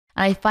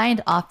And I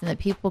find often that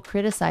people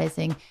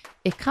criticizing,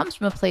 it comes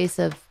from a place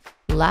of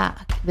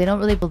lack. They don't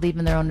really believe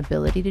in their own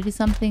ability to do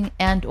something,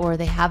 and or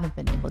they haven't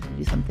been able to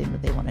do something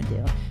that they want to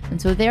do.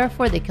 And so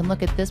therefore they can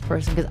look at this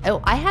person because,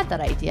 oh, I had that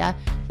idea.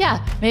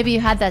 Yeah, maybe you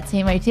had that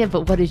same idea,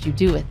 but what did you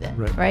do with it?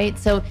 Right?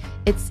 So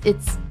it's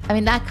I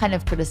mean, that kind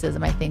of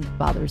criticism I think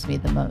bothers me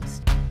the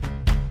most.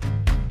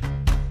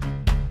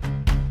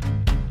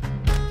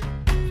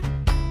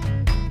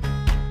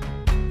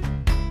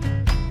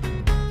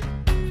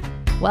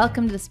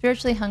 Welcome to the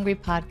Spiritually Hungry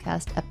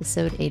Podcast,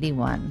 episode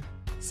 81.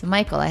 So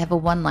Michael, I have a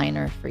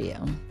one-liner for you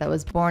that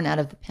was born out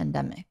of the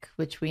pandemic,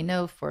 which we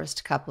know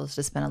forced couples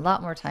to spend a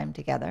lot more time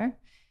together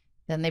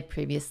than they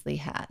previously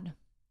had.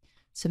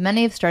 So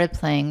many have started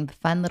playing the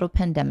fun little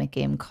pandemic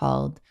game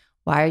called,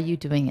 Why Are You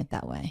Doing It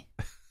That Way?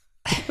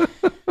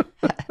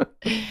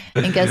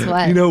 And guess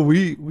what? You know,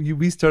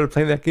 we started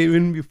playing that game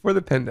even before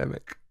the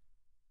pandemic.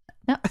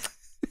 No.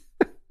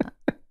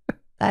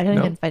 I don't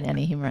even find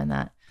any humor in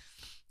that.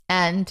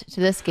 And to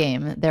this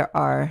game, there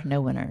are no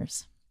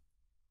winners,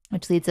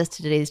 which leads us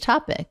to today's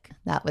topic.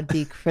 That would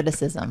be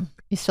criticism.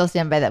 You still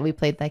stand by that we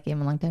played that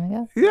game a long time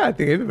ago? Yeah, I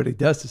think everybody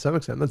does to some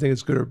extent. I'm not saying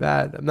it's good or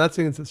bad. I'm not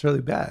saying it's necessarily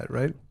bad,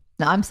 right?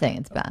 No, I'm saying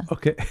it's bad.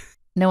 Okay.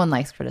 No one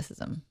likes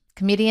criticism.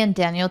 Comedian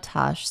Daniel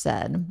Tosh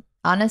said,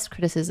 honest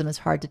criticism is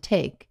hard to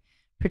take,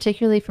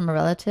 particularly from a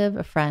relative,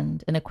 a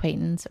friend, an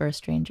acquaintance, or a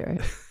stranger.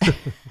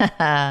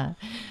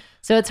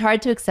 So it's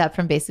hard to accept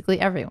from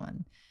basically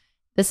everyone.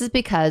 This is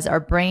because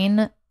our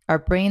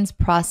brains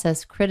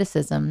process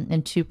criticism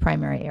in two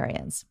primary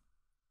areas.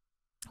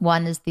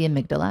 One is the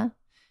amygdala,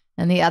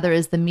 and the other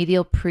is the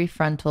medial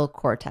prefrontal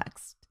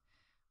cortex,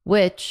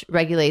 which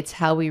regulates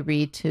how we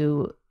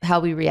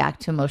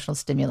react to emotional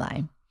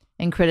stimuli.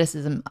 And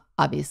criticism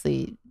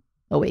obviously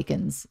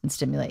awakens and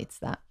stimulates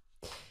that.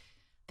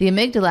 The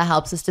amygdala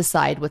helps us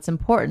decide what's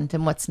important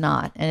and what's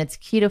not, and it's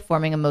key to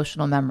forming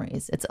emotional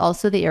memories. It's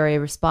also the area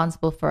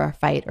responsible for our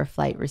fight or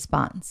flight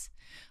response,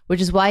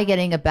 which is why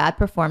getting a bad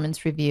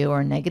performance review or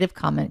a negative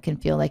comment can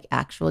feel like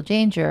actual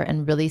danger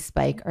and really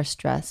spike our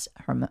stress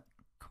hormone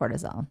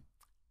cortisol.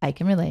 I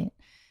can relate.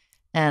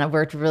 And I've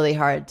worked really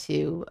hard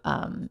to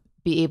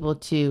be able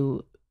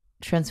to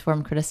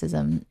transform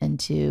criticism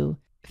into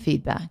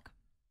feedback.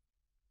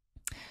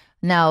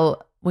 Now,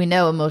 we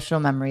know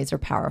emotional memories are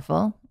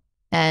powerful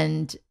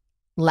and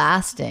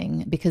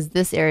lasting because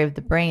this area of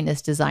the brain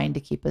is designed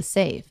to keep us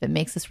safe. It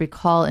makes us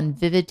recall in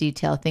vivid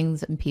detail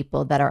things and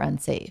people that are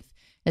unsafe.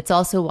 It's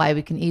also why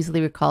we can easily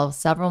recall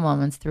several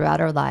moments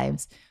throughout our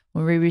lives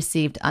when we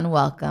received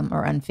unwelcome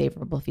or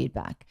unfavorable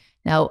feedback.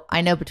 Now, I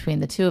know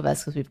between the two of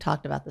us, because we've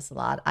talked about this a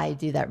lot, I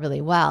do that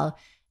really well.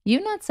 You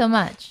not so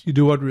much. You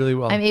do what really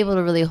well? I'm able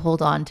to really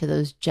hold on to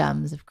those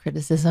gems of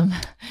criticism.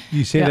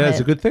 You say that as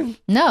a good thing?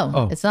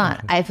 No, it's not.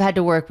 Okay. I've had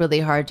to work really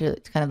hard to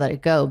kind of let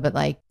it go, but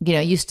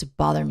it used to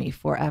bother me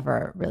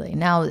forever, really.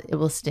 Now it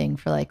will sting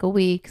for like a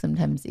week,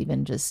 sometimes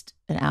even just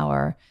an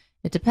hour.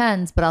 It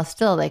depends, but I'll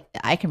still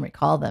I can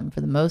recall them for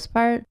the most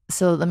part.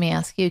 So let me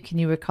ask you, can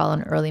you recall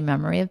an early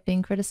memory of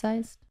being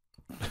criticized?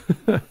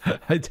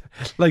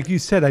 Like you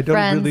said, I don't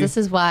really. This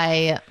is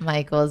why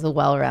Michael is a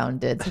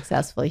well-rounded,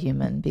 successful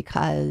human,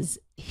 because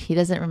he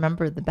doesn't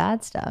remember the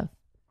bad stuff.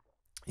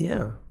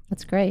 Yeah.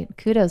 That's great.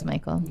 Kudos,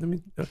 Michael.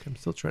 Okay, I'm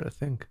still trying to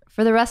think.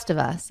 For the rest of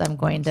us, I'm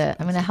going to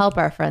help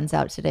our friends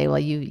out today while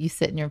you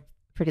sit in your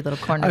pretty little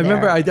corner. I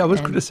remember I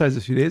was criticized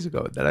a few days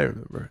ago. That I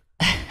remember.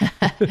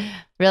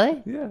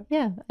 Really? Yeah.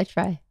 Yeah, I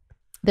try.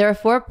 There are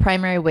four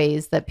primary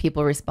ways that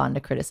people respond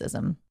to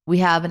criticism. We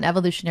have an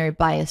evolutionary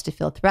bias to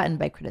feel threatened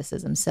by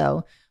criticism,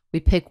 so we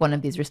pick one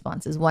of these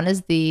responses. One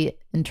is the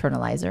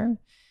internalizer.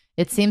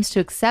 It seems to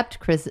accept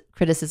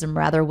criticism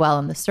rather well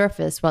on the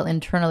surface while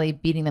internally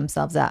beating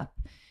themselves up.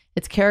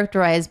 It's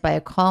characterized by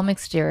a calm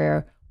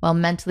exterior while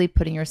mentally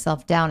putting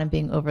yourself down and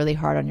being overly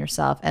hard on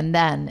yourself, and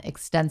then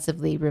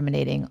extensively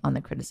ruminating on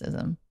the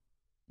criticism.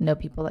 Know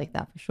people like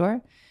that for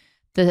sure.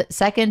 The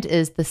second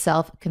is the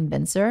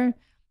self-convincer.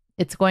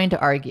 It's going to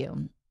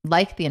argue.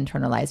 Like the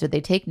internalizer,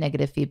 they take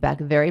negative feedback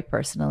very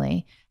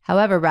personally.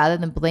 However, rather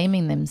than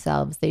blaming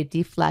themselves, they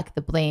deflect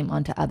the blame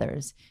onto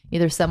others,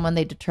 either someone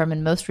they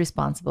determine most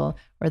responsible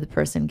or the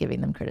person giving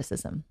them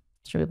criticism.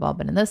 Sure, we've all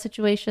been in those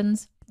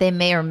situations. They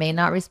may or may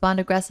not respond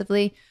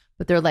aggressively,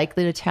 but they're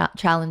likely to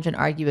challenge and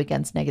argue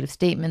against negative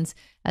statements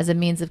as a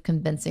means of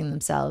convincing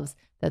themselves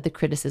that the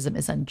criticism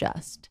is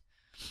unjust.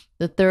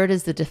 The third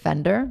is the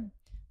defender.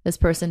 This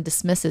person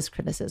dismisses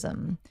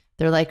criticism.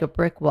 They're like a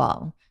brick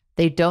wall.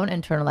 They don't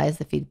internalize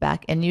the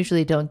feedback and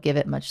usually don't give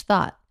it much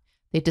thought.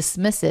 They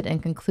dismiss it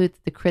and conclude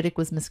that the critic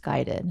was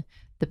misguided.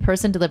 The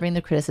person delivering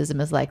the criticism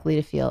is likely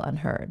to feel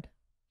unheard.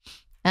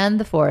 And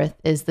the fourth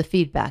is the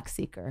feedback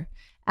seeker,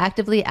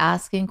 actively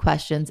asking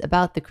questions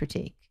about the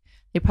critique.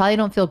 They probably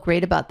don't feel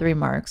great about the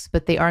remarks,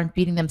 but they aren't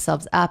beating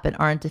themselves up and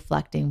aren't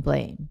deflecting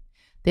blame.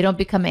 They don't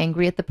become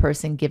angry at the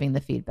person giving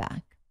the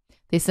feedback.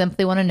 They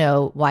simply want to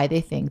know why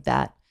they think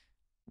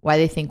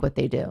what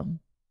they do.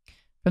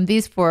 From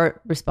these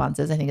four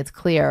responses, I think it's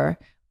clear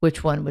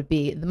which one would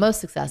be the most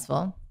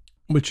successful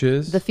Which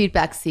is the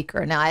feedback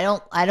seeker.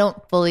 Now, I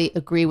don't fully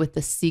agree with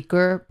the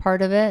seeker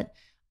part of it.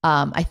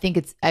 I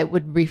think I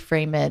would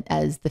reframe it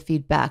as the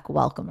feedback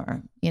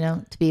welcomer,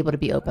 to be able to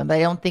be open. But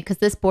I don't think, because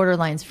this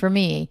borderlines for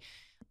me,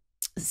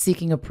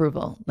 seeking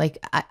approval.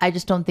 Like, I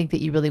just don't think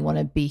that you really want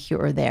to be here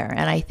or there.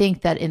 And I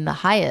think that in the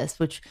highest,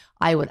 which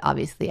I would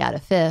obviously add a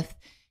fifth,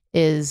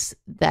 is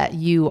that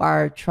you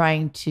are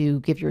trying to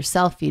give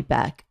yourself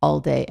feedback all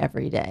day,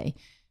 every day,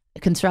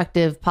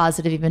 constructive,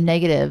 positive, even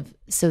negative,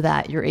 so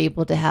that you're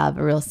able to have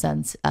a real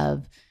sense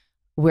of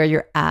where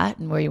you're at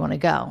and where you want to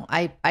go.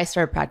 I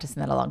started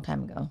practicing that a long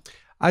time ago.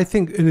 I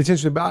think, and it's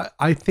interesting, but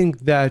I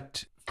think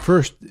that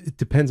first, it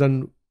depends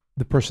on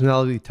the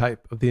personality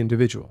type of the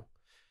individual.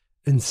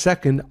 And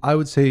second, I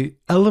would say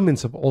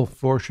elements of all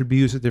four should be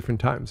used at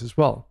different times as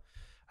well.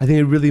 I think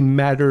it really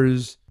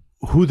matters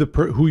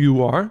who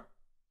you are,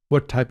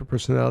 what type of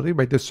personality,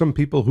 right? There's some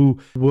people who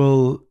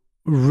will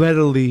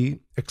readily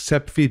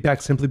accept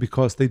feedback simply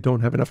because they don't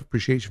have enough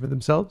appreciation for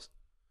themselves,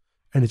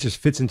 and it just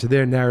fits into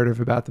their narrative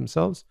about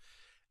themselves.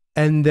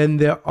 And then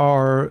there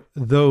are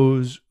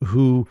those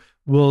who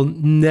will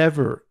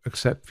never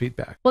accept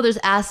feedback. Well, there's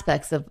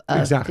aspects of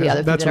exactly. the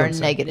other That's that what are I'm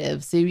saying.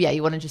 negative. So yeah,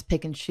 you want to just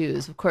pick and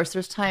choose. Of course,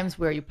 there's times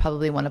where you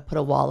probably want to put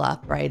a wall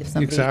up, right? If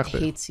somebody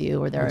hates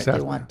you, or they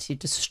want to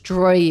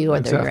destroy you,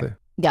 or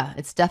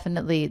it's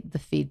definitely the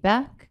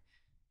feedback.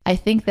 I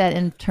think that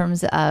in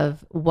terms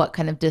of what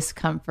kind of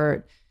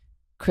discomfort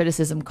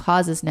criticism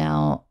causes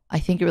now, I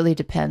think it really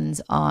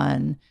depends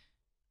on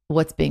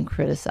what's being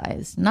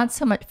criticized. Not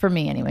so much, for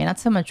me anyway, not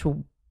so much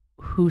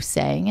who's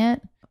saying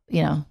it.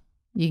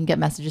 You can get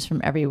messages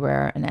from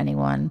everywhere and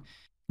anyone,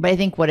 but I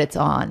think what it's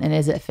on, and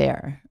is it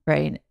fair,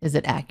 right? Is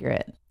it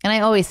accurate? And I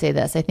always say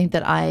this, I think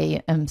that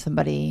I am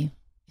somebody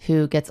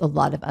who gets a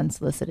lot of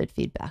unsolicited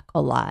feedback,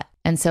 a lot.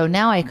 And so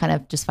now I kind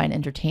of just find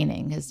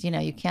entertaining, because,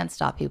 you can't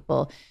stop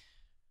people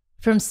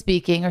from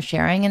speaking or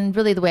sharing. And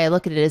really the way I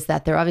look at it is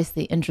that they're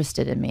obviously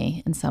interested in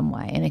me in some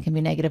way, and it can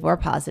be negative or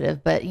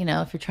positive. But,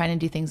 if you're trying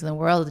to do things in the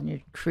world and you're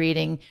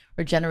creating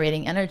or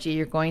generating energy,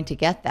 you're going to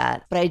get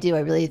that. But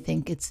I really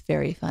think it's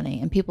very funny.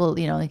 And people,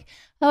 like,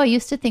 oh, I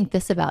used to think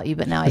this about you,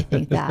 but now I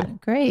think that.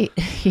 Great.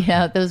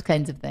 Those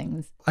kinds of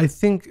things. I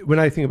think when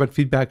I think about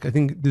feedback, I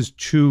think there's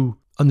two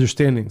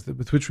understandings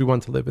with which we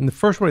want to live. And the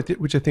first one,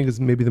 which I think is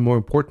maybe the more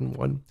important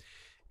one,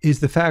 is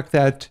the fact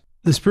that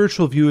the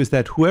spiritual view is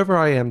that whoever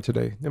I am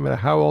today, no matter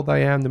how old I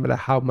am, no matter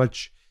how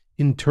much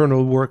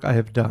internal work I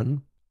have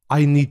done,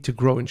 I need to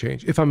grow and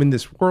change. If I'm in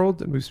this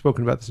world, and we've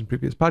spoken about this in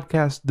previous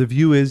podcasts, the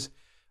view is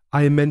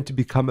I am meant to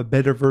become a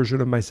better version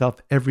of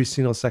myself every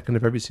single second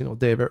of every single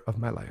day of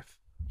my life.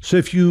 So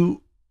if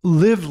you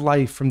live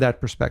life from that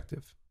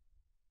perspective,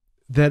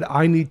 that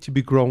I need to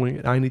be growing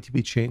and I need to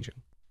be changing.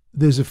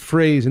 There's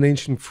an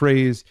ancient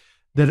phrase,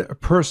 that a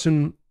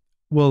person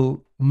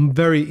will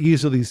very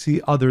easily see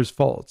others'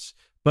 faults,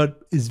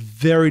 but is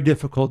very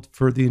difficult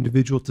for the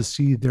individual to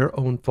see their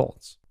own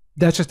faults.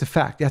 That's just a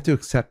fact. You have to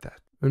accept that.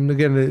 And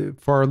again,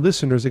 for our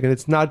listeners,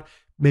 it's not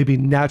maybe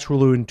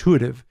natural or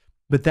intuitive,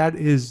 but that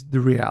is the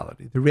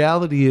reality. The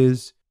reality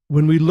is,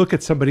 when we look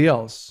at somebody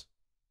else,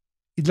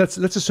 let's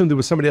assume there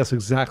was somebody else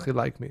exactly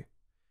like me,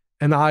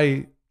 and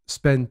I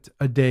spent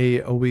a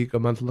day, a week, a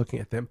month looking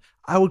at them,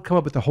 I would come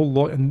up with a whole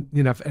lot, and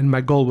and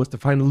my goal was to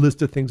find a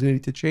list of things I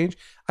need to change.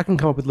 I can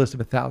come up with a list of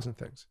 1,000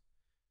 things.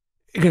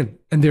 Again,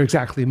 and they're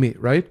exactly me,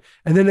 right?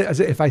 And then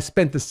if I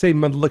spent the same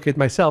month looking at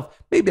myself,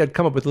 maybe I'd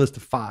come up with a list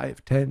of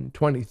 5, 10,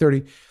 20,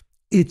 30.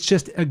 It's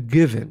just a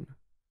given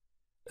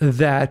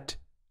that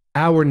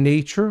our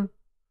nature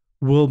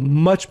will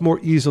much more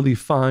easily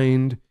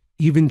find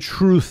even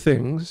true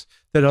things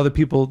that other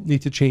people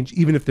need to change,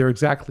 even if they're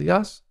exactly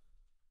us,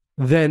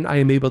 than I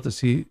am able to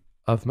see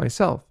of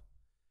myself.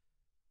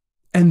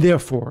 And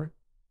therefore,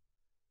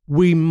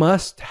 we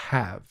must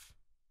have,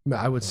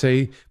 I would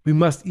say, we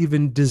must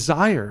even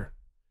desire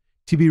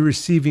to be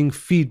receiving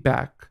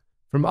feedback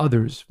from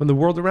others, from the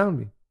world around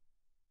me.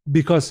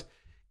 Because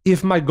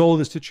if my goal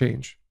is to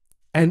change,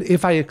 and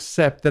if I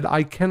accept that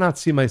I cannot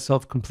see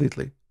myself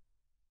completely,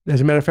 as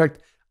a matter of fact,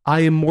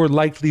 I am more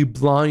likely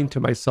blind to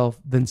myself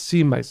than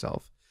see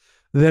myself,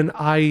 then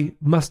I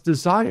must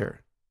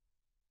desire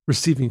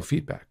receiving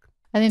feedback.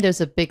 I think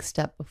there's a big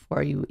step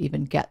before you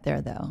even get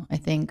there, though. I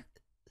think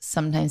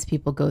sometimes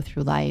people go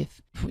through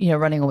life,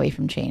 running away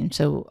from change.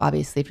 So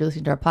obviously, if you're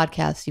listening to our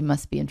podcast, you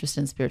must be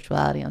interested in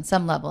spirituality on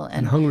some level.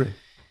 And hungry.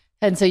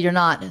 And so you're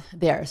not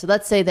there. So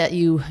let's say that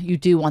you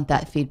do want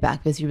that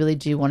feedback because you really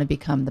do want to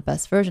become the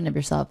best version of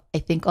yourself. I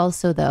think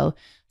also, though,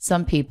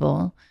 some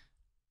people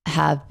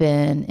have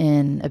been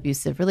in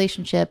abusive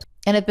relationships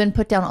and have been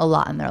put down a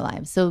lot in their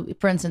lives. So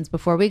for instance,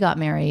 before we got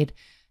married,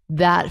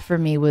 that for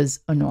me was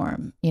a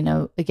norm.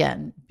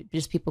 Again,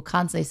 just people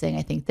constantly saying,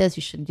 I think this,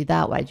 you shouldn't do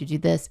that. Why did you do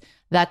this?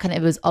 That kind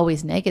of, it was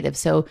always negative.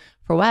 So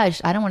for a while,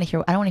 I don't want to hear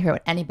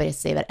what anybody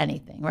say about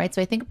anything. Right.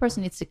 So I think a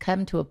person needs to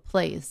come to a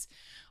place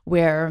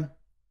where,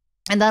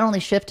 and that only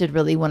shifted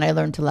really when I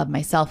learned to love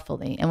myself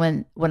fully.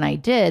 And when I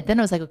did, then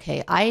I was like,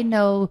 okay, I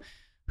know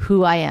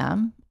who I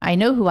am. I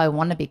know who I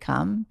want to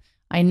become.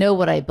 I know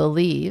what I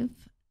believe.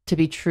 to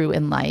be true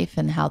in life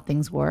and how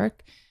things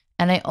work.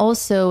 And I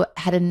also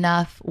had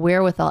enough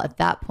wherewithal at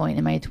that point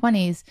in my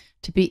 20s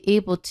to be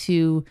able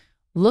to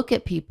look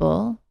at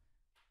people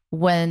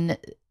when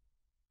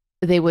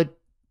they would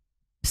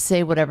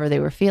say whatever they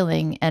were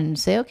feeling and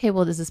say, okay,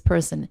 well, is this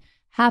person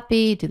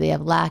happy? Do they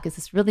have lack? Is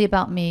this really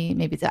about me?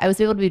 Maybe I was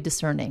able to be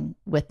discerning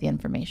with the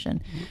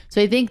information.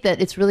 So I think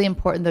that it's really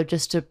important, though,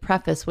 just to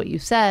preface what you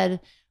said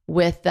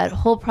with that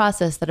whole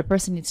process that a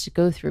person needs to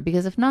go through,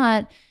 because if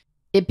not,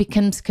 it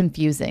becomes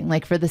confusing.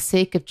 Like, for the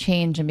sake of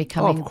change and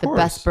becoming the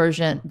best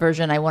version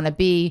I want to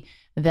be,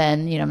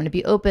 then, I'm going to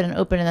be open,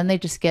 and then they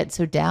just get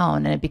so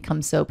down and it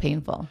becomes so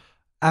painful.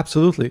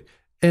 Absolutely.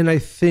 And I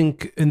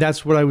think, and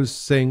that's what I was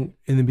saying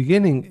in the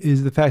beginning,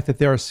 is the fact that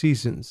there are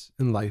seasons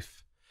in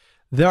life.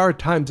 There are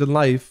times in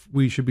life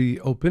we should be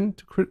open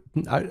to,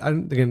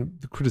 again,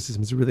 the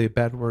criticism is really a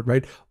bad word,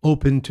 right?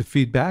 Open to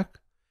feedback.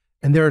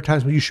 And there are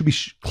times when you should be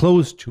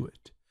closed to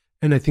it.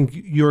 And I think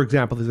your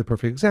example is a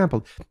perfect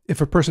example.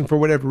 If a person, for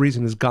whatever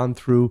reason, has gone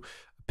through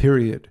a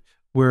period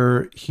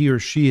where he or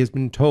she has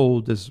been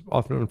told, as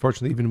often,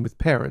 unfortunately, even with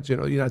parents, you're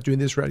not doing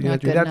this right, you're not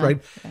doing that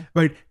right,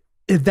 right?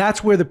 If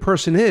that's where the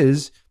person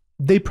is,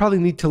 they probably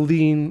need to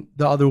lean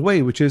the other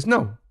way, which is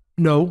no,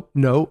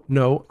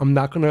 I'm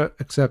not going to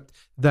accept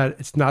that.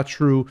 It's not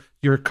true.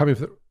 You're coming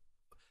from.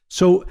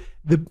 So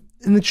this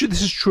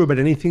is true about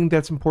anything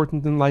that's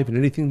important in life and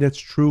anything that's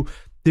true.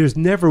 There's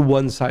never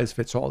one size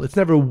fits all. It's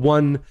never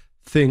one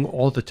thing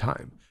all the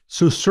time.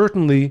 So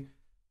certainly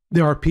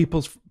there are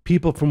people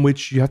from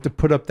which you have to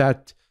put up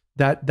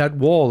that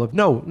wall of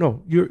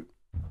no,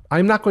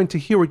 I'm not going to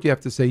hear what you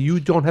have to say. You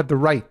don't have the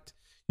right.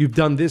 You've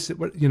done this,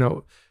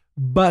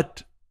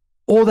 but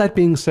all that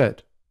being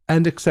said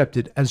and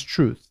accepted as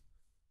truth,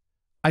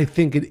 I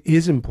think it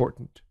is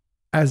important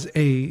as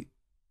a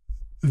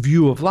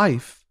view of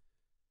life,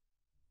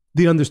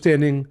 the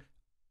understanding,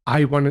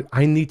 I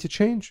need to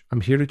change.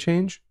 I'm here to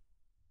change.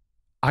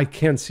 I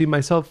can't see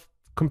myself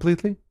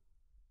completely.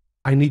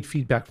 I need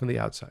feedback from the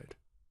outside.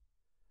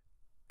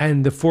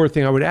 And the fourth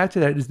thing I would add to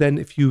that is then,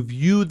 if you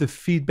view the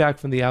feedback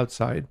from the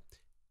outside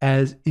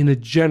as, in a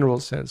general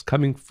sense,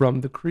 coming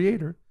from the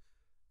creator,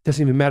 it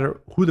doesn't even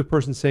matter who the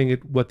person's saying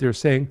it, what they're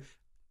saying,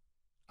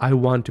 I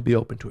want to be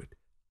open to it.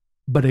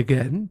 But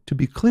again, to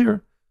be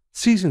clear,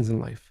 seasons in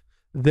life.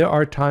 There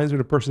are times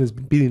when a person has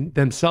been beating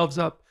themselves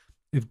up,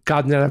 they've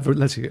gotten out of,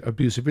 let's say,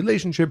 abusive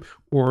relationship,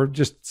 or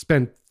just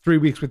spent 3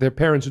 weeks with their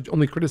parents who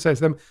only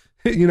criticize them.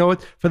 You know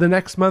what? For the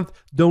next month,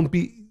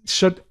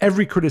 shut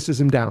every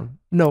criticism down.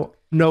 No.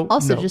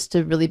 Also, just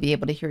to really be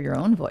able to hear your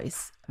own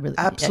voice. Really,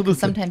 absolutely.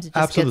 Sometimes it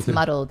just gets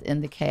muddled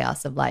in the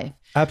chaos of life.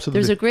 Absolutely.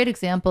 There's a great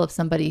example of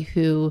somebody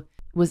who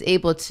was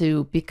able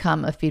to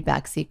become a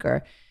feedback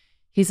seeker.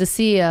 He's a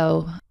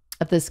CEO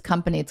of this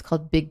company. It's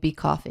called Big B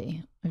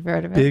Coffee. Have you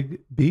heard of it? Big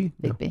B?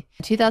 Big B.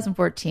 In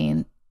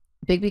 2014,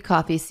 Big B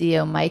Coffee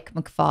CEO Mike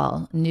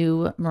McFall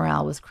knew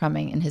morale was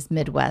crumbling in his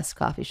Midwest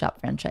coffee shop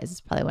franchise.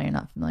 That's probably why you're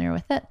not familiar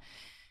with it.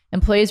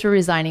 Employees were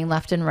resigning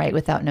left and right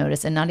without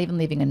notice and not even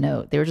leaving a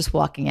note. They were just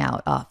walking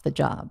out off the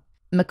job.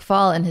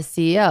 McFall and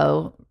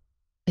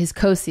his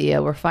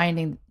co-CEO, were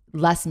finding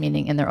less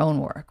meaning in their own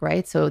work,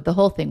 right? So the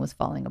whole thing was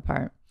falling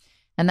apart.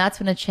 And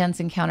that's when a chance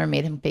encounter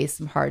made him face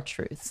some hard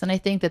truths. And I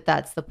think that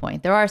that's the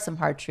point. There are some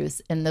hard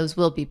truths, and those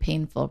will be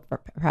painful,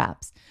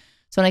 perhaps.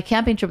 So on a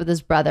camping trip with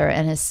his brother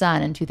and his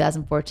son in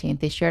 2014,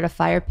 they shared a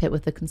fire pit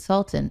with a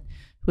consultant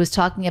who was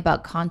talking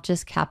about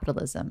conscious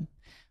capitalism.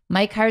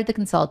 Mike hired the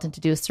consultant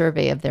to do a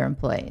survey of their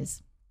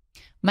employees.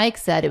 Mike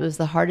said it was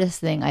the hardest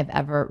thing I've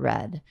ever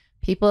read.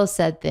 People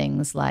said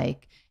things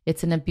like,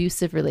 it's an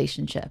abusive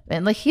relationship.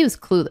 And like, he was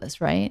clueless,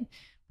 right?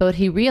 But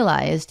he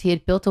realized he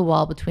had built a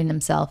wall between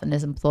himself and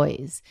his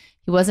employees.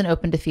 He wasn't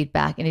open to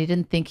feedback, and he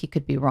didn't think he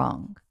could be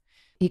wrong.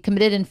 He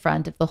committed in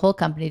front of the whole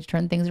company to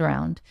turn things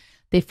around.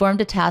 They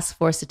formed a task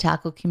force to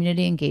tackle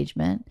community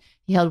engagement.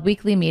 He held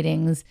weekly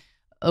meetings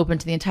open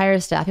to the entire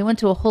staff. He went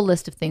to a whole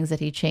list of things that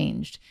he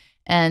changed.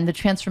 And the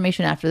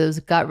transformation after those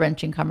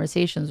gut-wrenching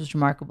conversations was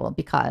remarkable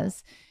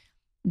because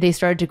they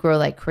started to grow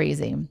like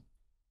crazy.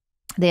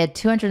 They had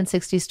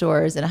 260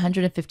 stores, and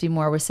 150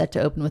 more were set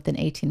to open within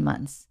 18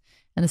 months.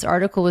 And this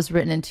article was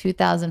written in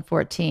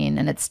 2014,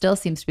 and it still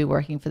seems to be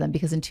working for them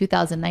because in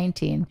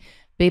 2019,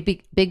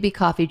 Big B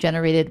Coffee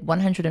generated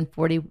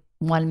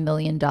 $141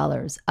 million,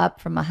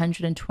 up from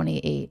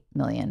 $128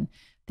 million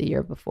the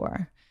year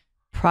before,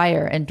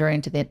 prior and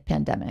during to the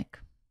pandemic.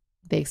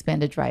 They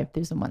expanded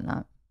drive-thrus and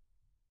whatnot.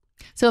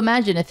 So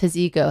imagine if his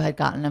ego had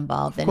gotten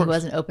involved and he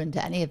wasn't open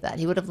to any of that.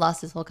 He would have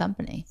lost his whole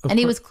company. And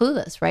he was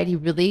clueless, right? He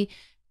really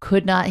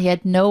could not, he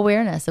had no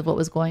awareness of what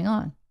was going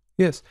on.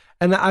 Yes.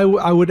 And I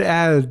would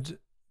add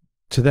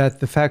to that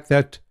the fact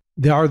that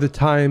there are the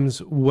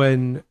times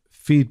when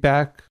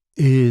feedback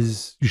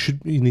is,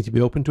 you need to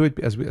be open to it,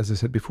 as I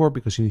said before,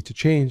 because you need to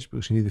change,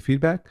 because you need the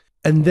feedback.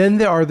 And then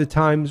there are the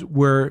times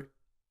where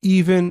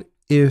even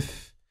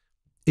if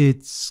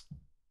it's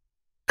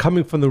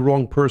coming from the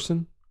wrong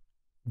person,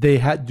 they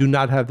do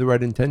not have the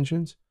right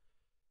intentions,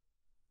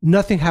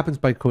 nothing happens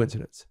by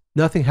coincidence.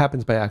 Nothing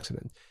happens by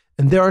accident.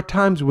 And there are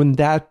times when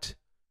that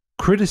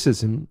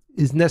criticism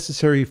is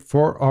necessary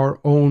for our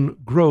own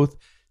growth,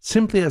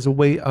 simply as a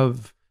way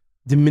of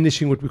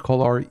diminishing what we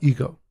call our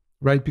ego,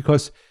 right?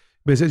 Because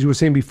as you were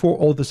saying before,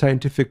 all the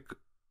scientific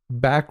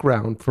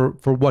background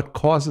for what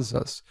causes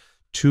us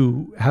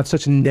to have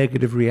such a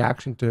negative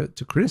reaction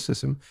to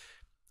criticism,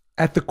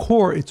 at the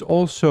core, it's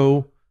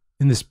also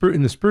in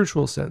the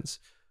spiritual sense,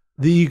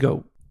 the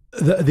ego.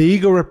 The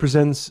ego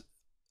represents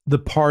the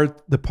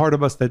part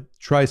of us that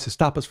tries to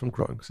stop us from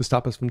growing, to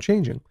stop us from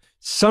changing.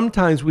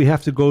 Sometimes we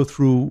have to go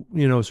through,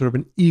 sort of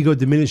an ego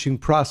diminishing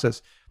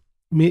process,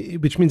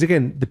 which means,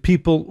 again, the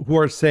people who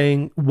are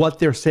saying what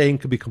they're saying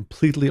could be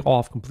completely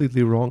off,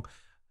 completely wrong,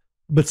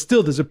 but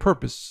still there's a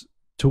purpose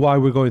to why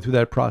we're going through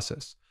that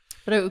process.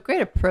 But a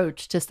great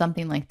approach to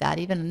something like that,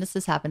 even, and this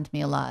has happened to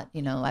me a lot,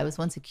 I was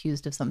once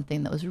accused of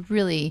something that was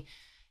really,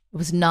 it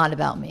was not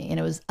about me, and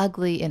it was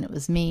ugly, and it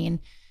was mean,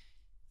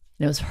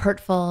 and it was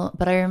hurtful.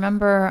 But I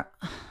remember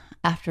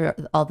after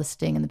all the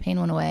sting and the pain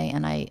went away,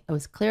 and I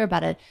was clear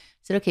about it, I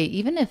said, okay,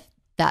 even if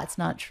that's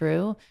not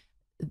true,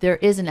 there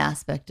is an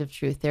aspect of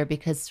truth there,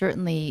 because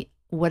certainly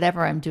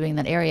whatever I'm doing in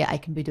that area, I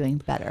can be doing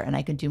better and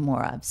I can do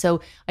more of.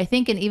 So I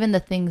think in even the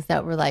things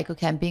that were like,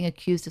 okay, I'm being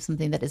accused of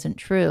something that isn't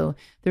true,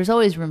 there's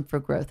always room for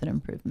growth and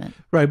improvement.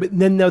 Right. But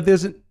then now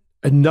there's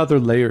another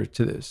layer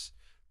to this.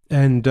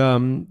 And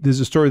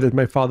there's a story that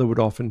my father would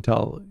often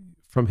tell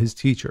from his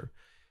teacher.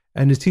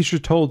 And his teacher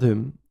told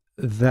him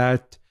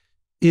that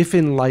if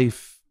in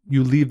life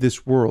you leave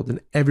this world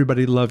and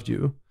everybody loved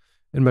you,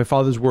 in my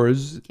father's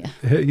words,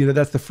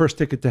 that's the first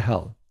ticket to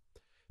hell.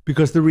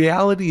 Because the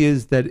reality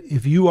is that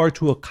if you are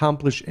to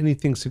accomplish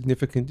anything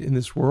significant in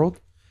this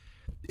world,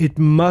 it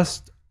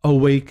must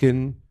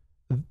awaken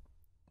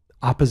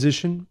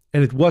opposition,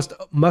 and it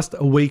must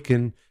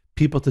awaken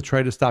people to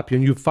try to stop you.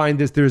 And you find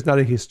this, there is not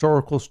a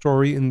historical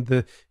story in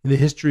the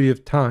history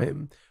of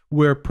time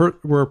where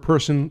a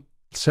person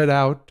set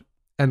out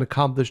and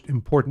accomplished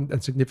important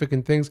and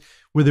significant things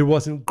where there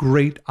wasn't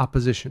great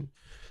opposition.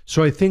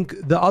 So I think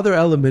the other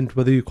element,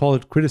 whether you call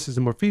it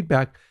criticism or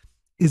feedback,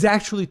 is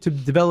actually to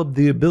develop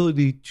the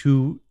ability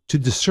to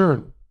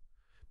discern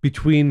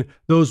between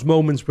those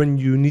moments when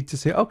you need to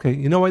say, okay,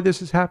 you know why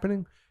this is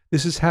happening?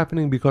 This is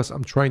happening because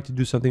I'm trying to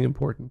do something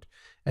important.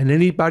 And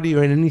anybody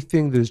or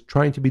anything that is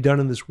trying to be done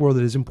in this world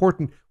that is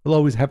important will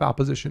always have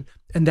opposition.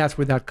 And that's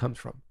where that comes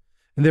from.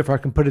 And therefore I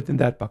can put it in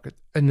that bucket.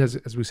 And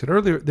as we said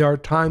earlier, there are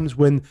times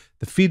when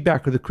the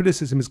feedback or the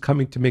criticism is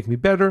coming to make me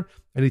better.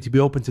 I need to be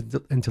open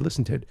to and to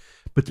listen to it.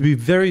 But to be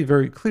very,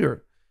 very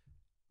clear,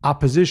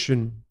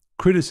 opposition,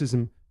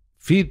 criticism,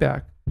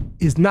 feedback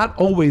is not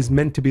always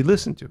meant to be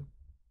listened to.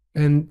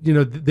 And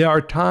there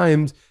are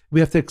times we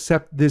have to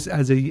accept this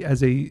as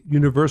a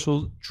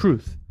universal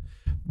truth,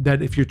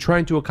 that if you're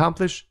trying to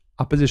accomplish,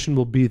 opposition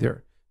will be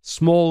there.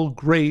 Small,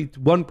 great,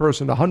 one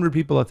person, 100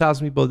 people,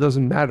 1,000 people, it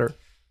doesn't matter.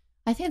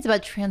 I think it's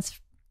about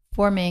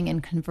transforming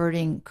and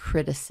converting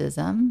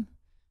criticism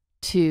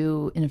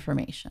to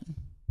information.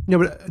 No,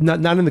 but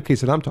not in the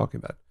case that I'm talking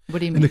about. What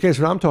do you mean? In the case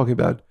that I'm talking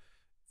about,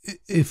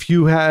 if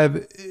you have,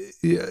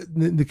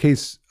 in the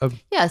case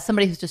of... Yeah,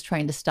 somebody who's just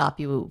trying to stop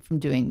you from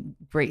doing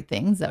great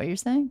things. Is that what you're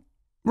saying?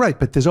 Right,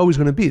 but there's always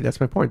going to be, that's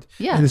my point.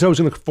 Yeah. And there's always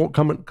going to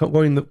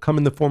come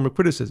in the form of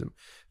criticism.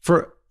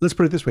 Let's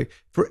put it this way,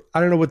 I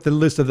don't know what the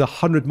list of the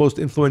 100 most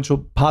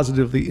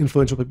positively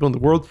influential people in the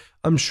world,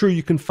 I'm sure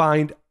you can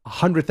find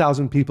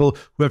 100,000 people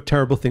who have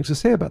terrible things to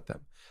say about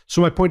them.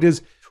 So my point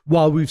is,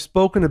 while we've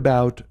spoken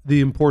about the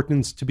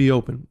importance to be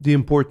open, the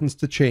importance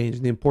to change,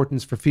 and the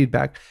importance for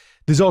feedback,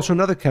 there's also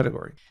another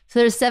category. So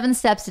there's 7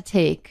 steps to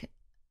take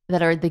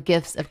that are the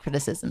gifts of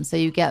criticism. So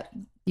you get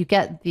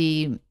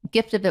the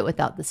gift of it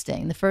without the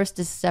sting. The first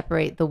is to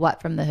separate the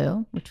what from the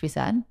who, which we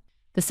said.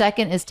 The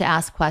second is to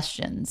ask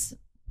questions,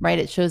 right?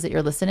 It shows that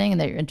you're listening and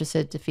that you're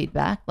interested to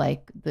feedback,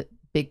 like the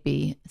Big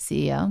B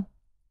CEO.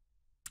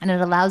 And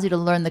it allows you to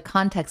learn the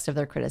context of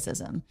their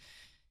criticism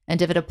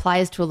and if it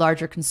applies to a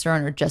larger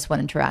concern or just one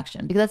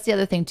interaction. Because that's the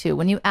other thing too.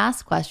 When you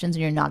ask questions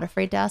and you're not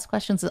afraid to ask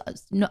questions,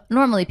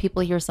 normally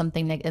people hear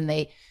something and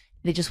they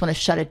just want to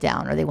shut it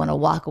down, or they want to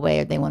walk away,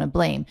 or they want to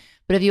blame.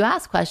 But if you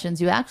ask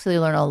questions, you actually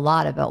learn a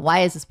lot about, why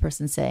is this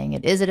person saying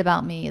it? Is it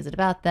about me? Is it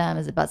about them?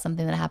 Is it about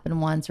something that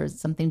happened once, or is it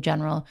something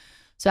general?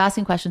 So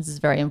asking questions is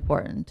very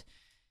important.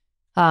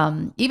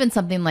 Even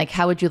something like,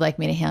 how would you like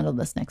me to handle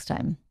this next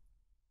time?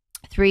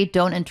 3,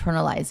 don't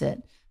internalize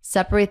it.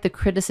 Separate the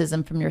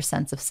criticism from your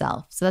sense of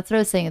self. So that's what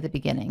I was saying at the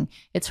beginning.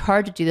 It's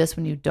hard to do this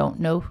when you don't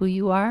know who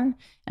you are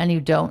and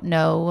you don't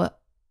know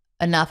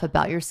enough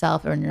about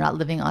yourself, or you're not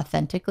living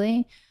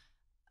authentically.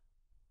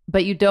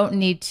 But you don't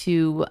need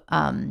to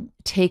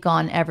take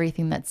on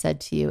everything that's said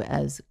to you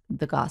as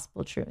the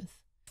gospel truth.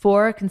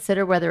 4,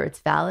 consider whether it's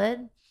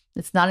valid.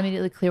 It's not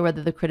immediately clear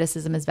whether the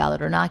criticism is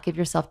valid or not. Give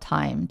yourself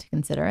time to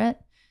consider it.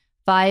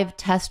 5,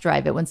 test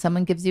drive it. When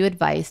someone gives you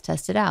advice,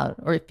 test it out,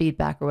 or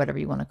feedback, or whatever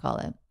you want to call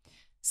it.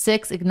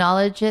 6,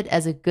 acknowledge it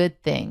as a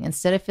good thing.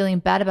 Instead of feeling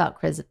bad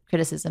about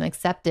criticism,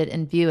 accept it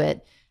and view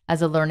it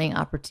as a learning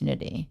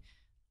opportunity.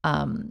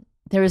 When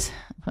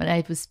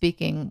I was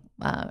speaking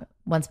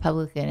once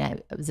publicly,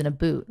 and I was in a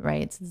boot,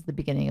 right? Since the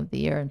beginning of the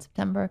year in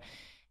September.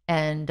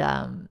 And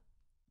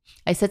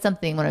I said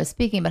something when I was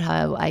speaking about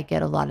how I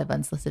get a lot of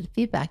unsolicited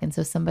feedback. And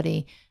so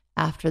somebody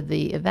after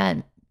the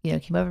event,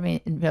 came over to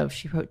me and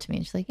she wrote to me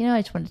and she's like,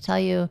 I just wanted to tell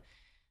you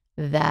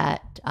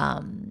that,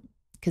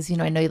 because,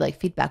 I know you like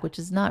feedback, which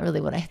is not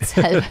really what I had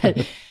said, but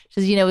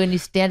she says, when you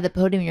stand at the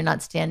podium, you're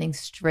not standing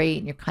straight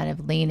and you're kind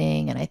of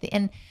leaning. And I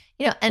think,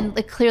 and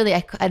like clearly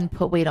I hadn't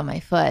put weight on my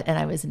foot and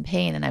I was in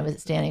pain and I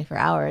was standing for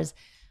hours.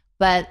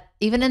 But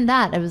even in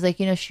that, I was like,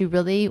 she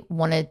really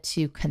wanted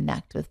to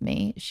connect with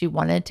me. She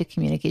wanted to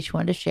communicate. She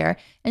wanted to share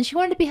and she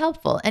wanted to be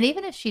helpful. And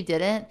even if she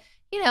didn't,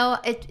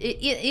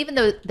 even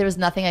though there was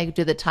nothing I could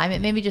do at the time,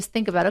 it made me just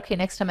think about, okay,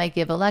 next time I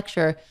give a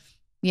lecture,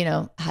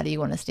 how do you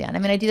want to stand? I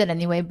mean, I do that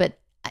anyway, but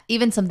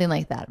even something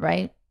like that,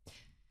 right?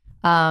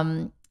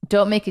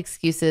 Don't make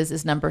excuses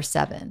is number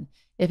 7.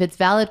 If it's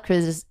valid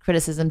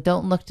criticism,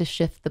 don't look to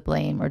shift the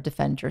blame or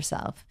defend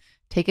yourself.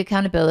 Take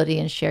accountability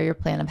and share your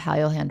plan of how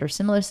you'll handle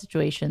similar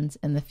situations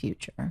in the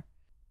future.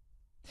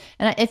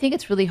 And I think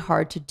it's really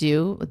hard to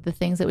do with the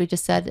things that we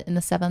just said in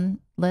the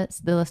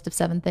list of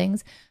 7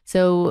 things.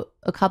 So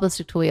a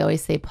kabbalistic tool, we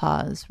always say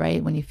pause,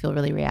 right? When you feel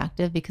really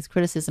reactive, because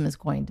criticism is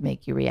going to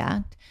make you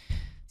react.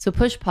 So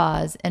push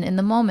pause. And in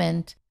the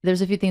moment,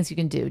 there's a few things you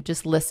can do.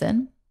 Just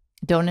listen.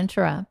 Don't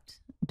interrupt.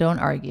 Don't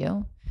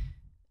argue.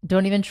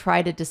 Don't even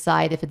try to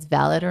decide if it's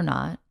valid or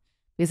not,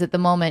 because at the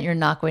moment, you're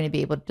not going to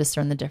be able to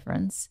discern the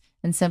difference.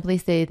 And simply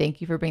say, thank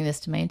you for bringing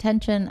this to my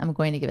attention. I'm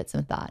going to give it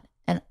some thought.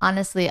 And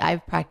honestly,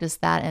 I've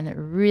practiced that and it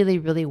really,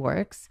 really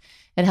works.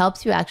 It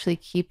helps you actually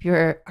keep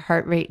your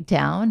heart rate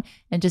down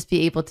and just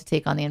be able to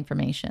take on the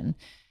information.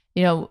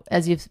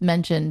 As you've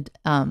mentioned,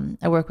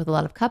 I work with a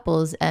lot of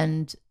couples,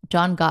 and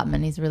John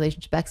Gottman, he's a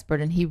relationship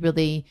expert, and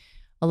a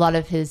lot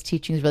of his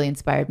teachings really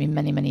inspired me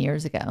many, many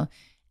years ago.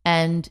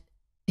 And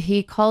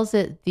he calls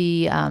it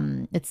he's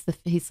known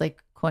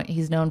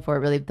for it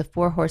really, the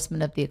 4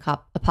 horsemen of the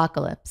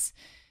apocalypse,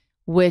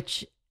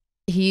 which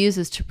he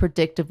uses to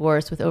predict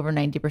divorce with over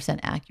 90%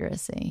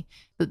 accuracy.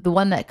 The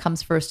one that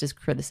comes first is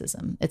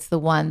criticism. It's the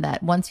one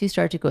that once you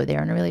start to go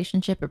there in a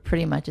relationship, it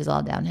pretty much is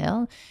all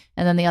downhill.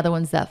 And then the other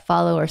ones that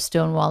follow are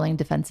stonewalling,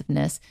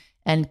 defensiveness,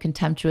 and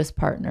contemptuous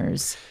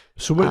partners.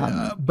 So,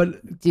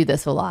 but do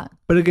this a lot.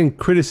 But again,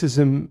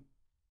 criticism,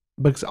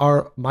 because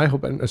my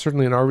hope, and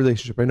certainly in our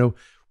relationship, I know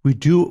we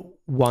do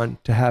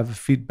want to have a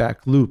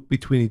feedback loop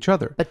between each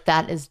other. But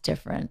that is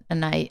different.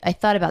 And I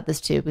thought about this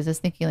too, because I was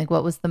thinking like,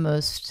 what was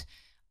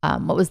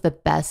the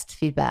best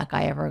feedback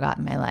I ever got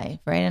in my life,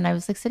 right? And I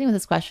was like sitting with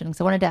this question because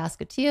I wanted to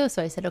ask it to you.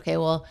 So I said, okay,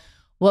 well,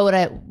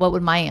 what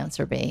would my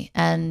answer be?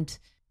 And,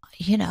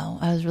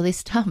 I was really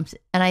stumped.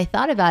 And I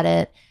thought about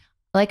it.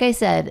 Like I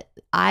said,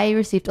 I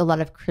received a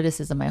lot of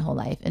criticism my whole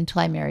life until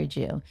I married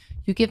you.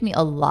 You give me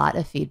a lot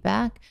of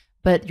feedback,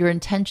 but your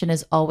intention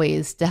is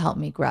always to help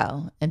me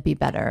grow and be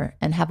better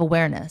and have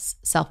awareness,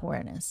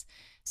 self-awareness.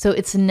 So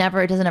it doesn't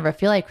ever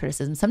feel like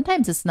criticism.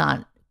 Sometimes it's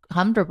not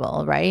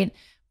comfortable, right?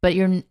 But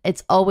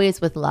it's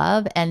always with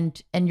love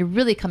and you're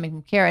really coming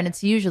from care, and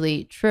it's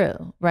usually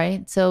true,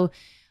 right? So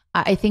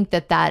I think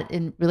that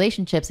in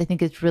relationships, I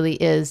think it really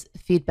is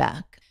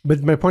feedback.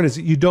 But my point is,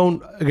 you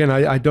don't, again,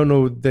 I don't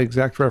know the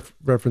exact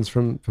reference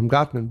from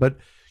Gottman, but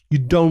you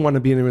don't want to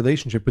be in a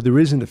relationship where there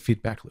isn't a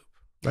feedback loop,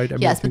 right?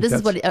 Yes, but this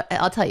is what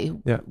I'll tell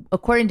you. Yeah.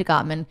 According to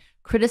Gottman,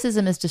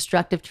 criticism is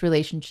destructive to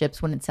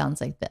relationships when it sounds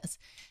like this.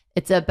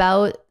 It's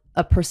about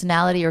a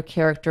personality or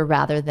character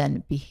rather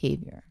than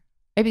behavior,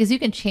 right? Because you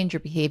can change your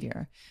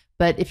behavior.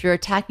 But if you're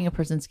attacking a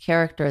person's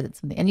character,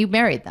 that's something, and you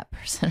married that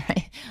person,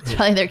 right? It's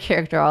probably their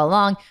character all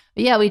along.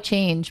 But yeah, we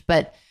change.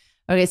 But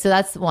okay, so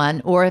that's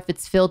one. Or if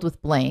it's filled with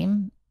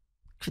blame,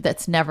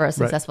 that's never a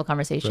successful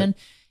conversation. Right.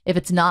 If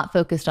it's not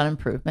focused on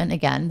improvement,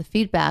 again, the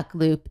feedback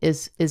loop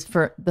is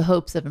for the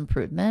hopes of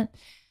improvement.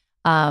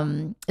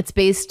 It's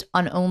based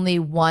on only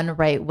one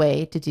right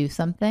way to do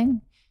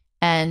something,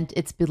 and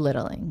it's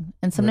belittling.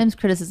 And sometimes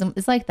criticism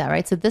is like that,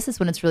 right? So this is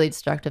when it's really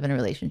destructive in a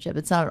relationship.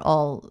 It's not at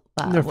all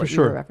what you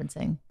were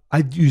referencing.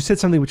 You said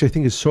something which I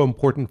think is so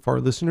important for our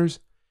listeners,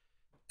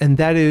 and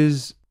that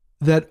is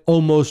that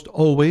almost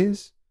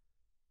always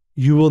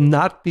you will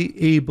not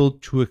be able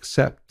to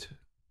accept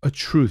a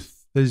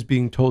truth that is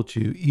being told to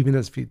you, even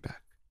as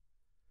feedback.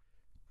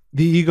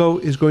 The ego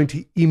is going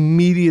to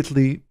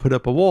immediately put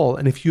up a wall.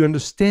 And if you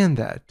understand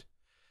that,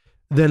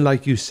 then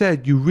like you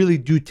said, you really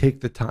do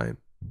take the time.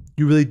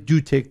 You really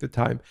do take the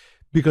time.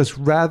 Because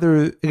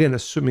rather, again,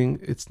 assuming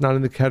it's not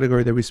in the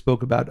category that we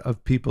spoke about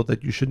of people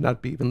that you should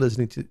not be even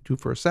listening to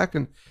for a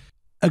second,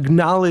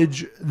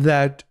 acknowledge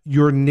that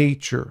your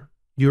nature,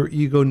 your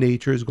ego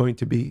nature is going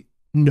to be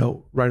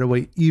no right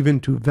away, even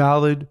to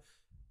valid,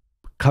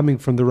 coming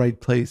from the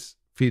right place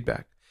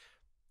feedback.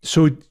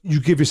 So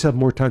you give yourself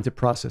more time to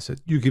process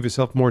it. You give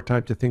yourself more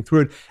time to think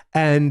through it.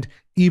 And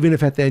even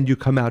if at the end you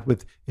come out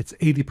with it's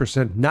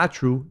 80% not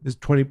true, there's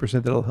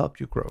 20% that'll help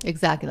you grow.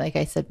 Exactly. Like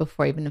I said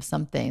before, even if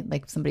something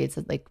like somebody had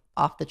said like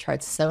off the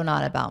charts, so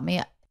not about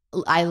me,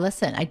 I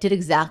listen. I did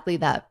exactly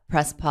that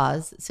press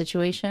pause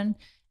situation.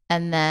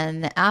 And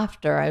then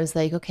after, I was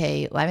like,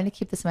 okay, well, I'm going to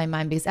keep this in my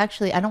mind because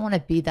actually I don't want to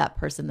be that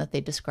person that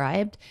they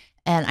described.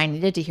 And I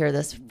needed to hear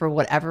this for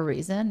whatever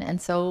reason. And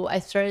so I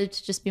started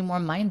to just be more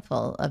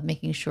mindful of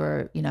making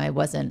sure, I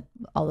wasn't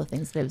all the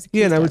things that I was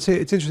accused And I of. would say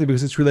it's interesting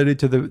because it's related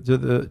to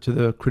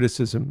the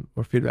criticism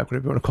or feedback,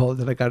 whatever you want to call it,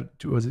 that I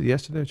got. Was it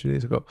yesterday or 2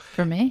 days ago?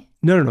 For me?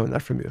 No,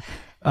 not from you.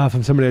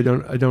 From somebody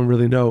I don't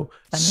really know.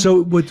 Funny.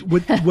 So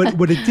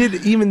what it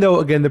did, even though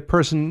again the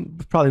person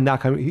was probably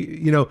not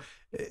coming,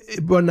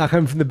 not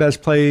coming from the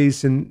best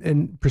place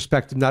and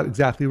perspective not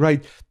exactly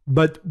right,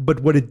 but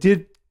what it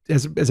did,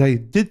 as I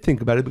did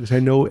think about it, because I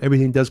know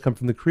everything does come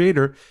from the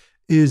Creator,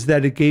 is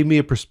that it gave me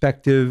a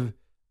perspective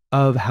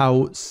of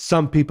how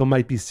some people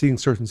might be seeing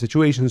certain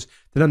situations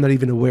that I'm not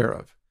even aware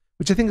of,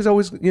 which I think is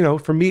always,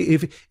 for me,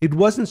 if it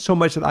wasn't so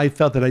much that I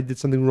felt that I did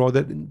something wrong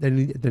that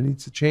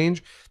needs to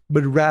change,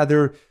 but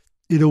rather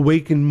it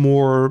awakened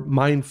more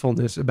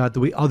mindfulness about the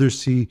way others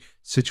see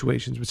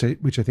situations,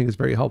 which I think is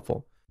very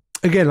helpful.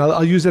 Again,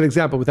 I'll use that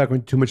example without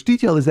going into too much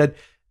detail, is that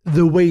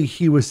the way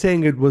he was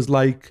saying it was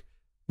like,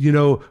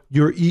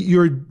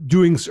 you're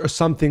doing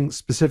something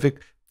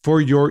specific for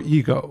your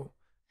ego,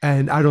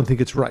 and I don't think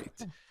it's right.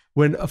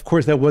 When, of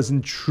course, that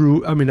wasn't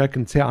true. I mean, I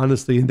can say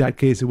honestly, in that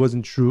case, it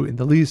wasn't true in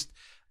the least.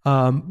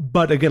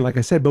 But again, like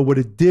I said, but what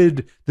it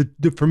did,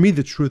 for me,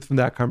 the truth from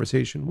that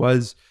conversation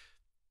was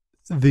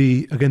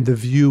the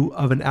view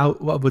of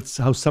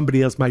how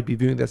somebody else might be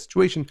viewing that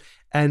situation.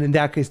 And in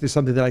that case, there's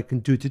something that I can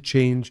do to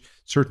change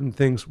certain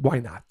things. Why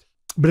not?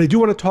 But I do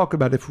want to talk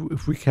about,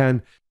 if we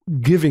can,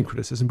 giving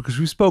criticism, because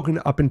we've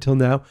spoken up until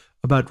now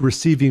about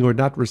receiving or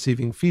not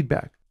receiving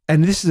feedback.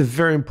 And this is a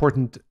very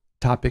important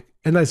topic.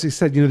 And as I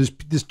said,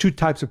 there's two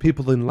types of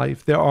people in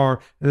life. There are,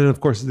 and then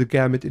of course the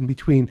gamut in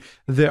between.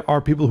 There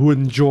are people who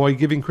enjoy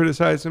giving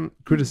criticism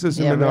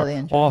and really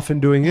are often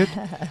doing it.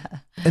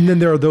 And then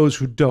there are those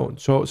who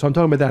don't. So I'm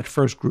talking about that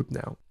first group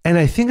now. And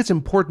I think it's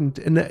important,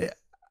 and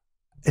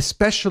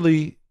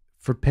especially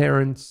for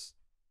parents,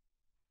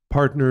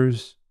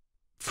 partners,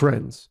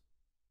 friends,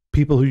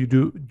 people who you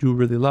do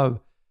really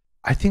love.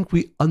 I think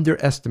we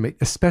underestimate,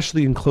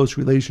 especially in close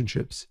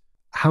relationships,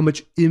 how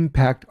much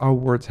impact our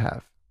words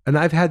have. And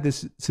I've had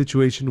this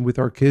situation with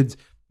our kids,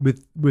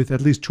 with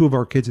at least two of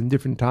our kids in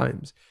different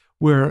times,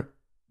 where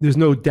there's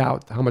no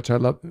doubt how much I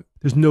love them.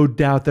 There's no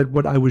doubt that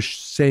what I was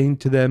saying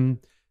to them,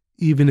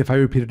 even if I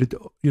repeated it,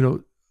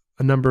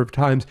 a number of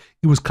times,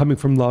 it was coming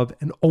from love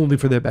and only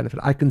for their benefit.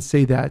 I can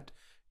say that,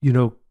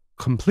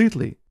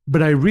 completely.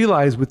 But I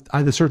realized with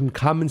either certain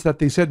comments that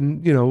they said,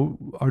 and,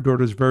 our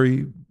daughter's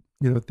very,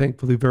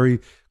 thankfully very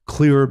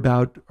clear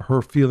about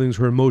her feelings,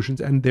 her emotions,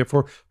 and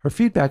therefore her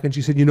feedback. And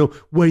she said,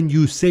 when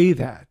you say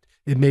that,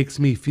 it makes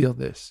me feel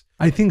this.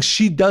 I think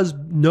she does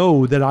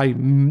know that I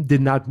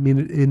did not mean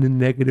it in a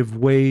negative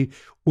way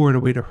or in a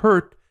way to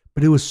hurt,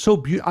 but it was so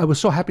beautiful. I was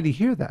so happy to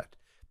hear that,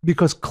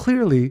 because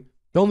clearly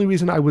the only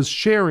reason I was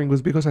sharing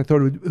was because I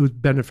thought it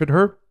would benefit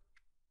her.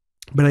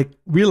 But I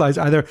realized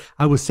either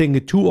I was saying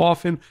it too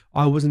often,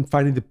 or I wasn't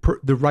finding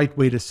the right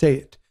way to say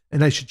it.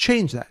 And I should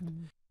change that.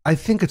 Mm-hmm. I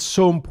think it's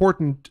so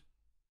important,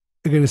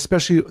 again,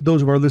 especially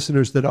those of our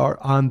listeners that are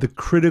on the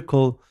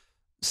critical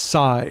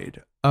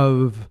side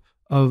of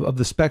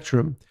the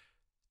spectrum,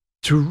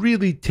 to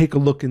really take a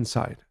look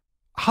inside.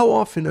 How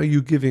often are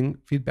you giving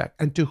feedback?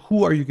 And to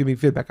who are you giving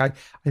feedback? I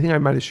think I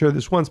might have shared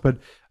this once, but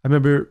I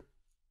remember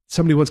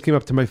somebody once came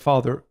up to my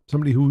father,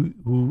 somebody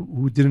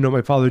who didn't know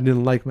my father,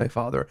 didn't like my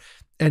father,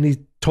 and he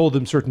told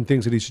him certain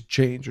things that he should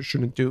change or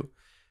shouldn't do.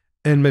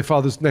 And my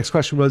father's next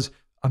question was,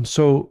 I'm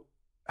so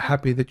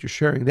happy that you're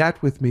sharing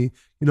that with me.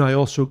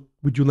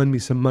 Would you lend me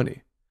some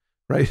money?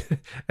 Right?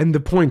 And the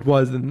point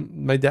was,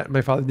 and my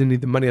father didn't need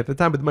the money at the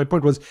time, but my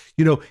point was,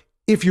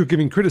 if you're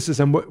giving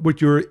criticism,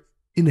 what you're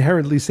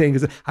inherently saying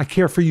is, I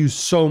care for you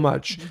so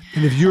much.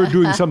 And if you're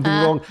doing something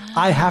wrong,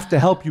 I have to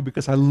help you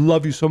because I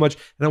love you so much.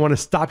 And I want to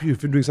stop you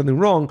if you're doing something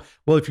wrong.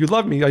 Well, if you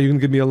love me, are you going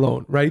to give me a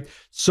loan? Right?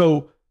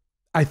 So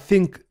I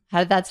think. How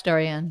did that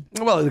story end?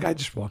 Well, the guy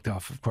just walked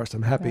off. Of course,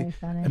 I'm happy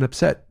and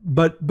upset.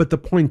 But the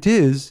point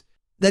is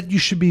that you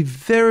should be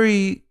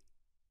very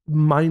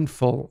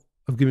mindful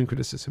of giving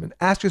criticism and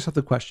ask yourself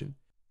the question,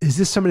 is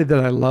this somebody that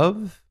I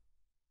love?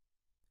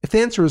 If the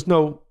answer is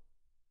no,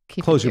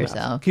 close your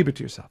mouth. Keep it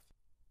to yourself.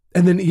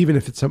 And then even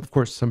if it's, of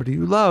course, somebody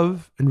you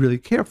love and really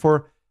care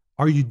for,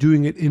 are you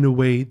doing it in a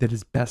way that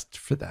is best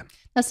for them?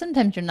 Now,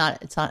 sometimes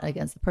it's not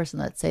against the person.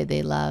 Let's say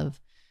they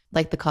love,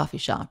 like the coffee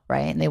shop,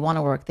 right? And they want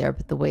to work there,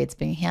 but the way it's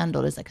being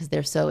handled is because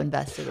they're so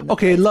invested in the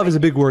place, love right? is a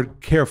big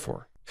word, care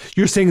for.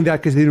 You're saying that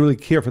because they didn't really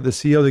care for the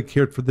CEO, they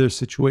cared for their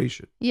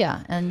situation.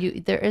 Yeah,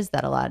 and there is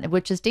that a lot,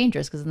 which is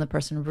dangerous because then the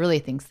person really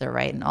thinks they're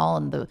right and all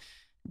in the,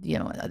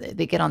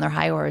 they get on their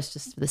high horse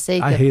just for the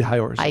sake of. I hate high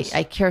horses.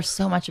 I care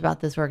so much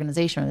about this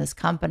organization or this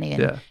company,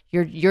 and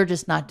you're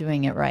just not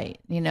doing it right,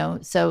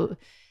 So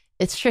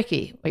it's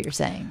tricky what you're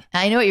saying.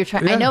 I know what you're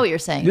trying. Yeah. I know what you're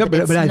saying. Yeah,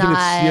 but I think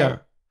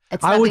it's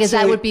It's not because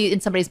that would be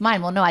in somebody's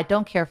mind. Well, no, I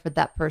don't care for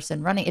that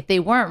person running. If they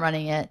weren't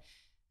running it,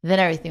 then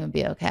everything would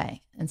be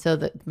okay. And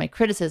so my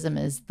criticism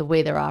is the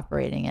way they're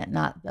operating it,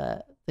 not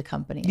the the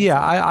company. Yeah,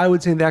 I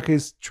would say in that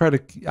case,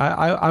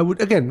 I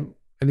would, again,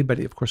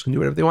 anybody, of course, can do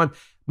whatever they want.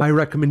 My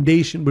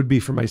recommendation would be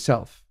for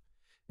myself.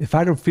 If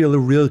I don't feel a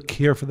real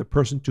care for the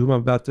person to whom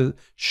I'm about to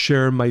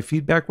share my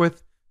feedback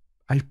with,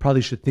 I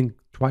probably should think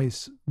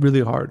twice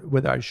really hard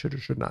whether I should or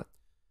should not.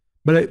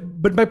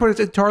 But my point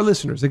is to our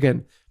listeners,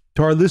 again,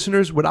 to our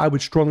listeners, what I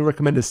would strongly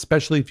recommend,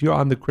 especially if you're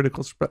on the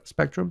critical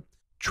spectrum,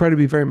 try to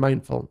be very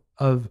mindful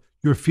of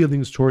your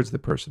feelings towards the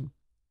person.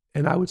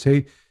 And I would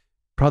say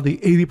probably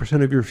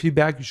 80% of your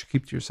feedback you should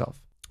keep to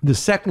yourself. The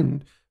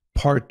second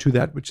part to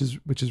that, which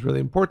is really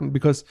important,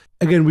 because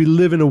again, we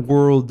live in a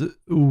world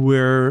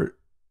where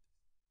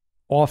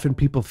often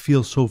people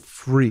feel so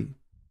free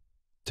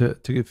to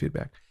give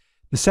feedback.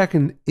 The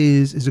second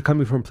is it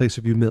coming from a place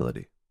of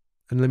humility?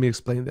 And let me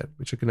explain that,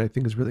 which again, I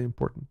think is really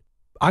important.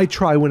 I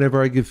try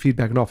whenever I give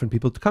feedback, and often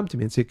people to come to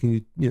me and say, can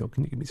you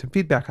give me some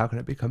feedback? How can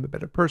I become a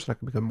better person? How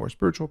can I become a more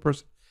spiritual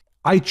person?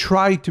 I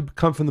try to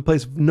come from the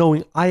place of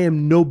knowing I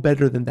am no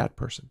better than that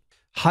person.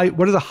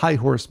 What does a high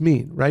horse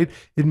mean, right?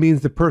 It means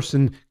the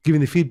person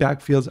giving the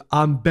feedback feels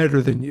I'm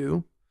better than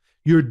you.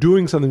 You're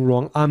doing something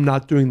wrong. I'm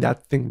not doing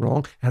that thing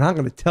wrong. And I'm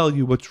going to tell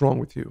you what's wrong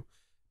with you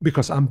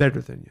because I'm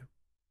better than you.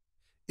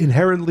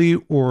 Inherently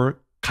or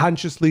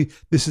consciously,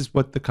 this is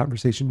what the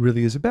conversation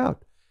really is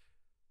about.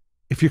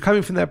 If you're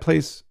coming from that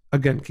place,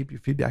 again, keep your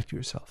feedback to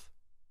yourself.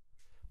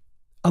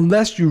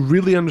 Unless you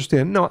really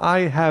understand, no,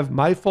 I have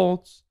my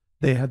faults,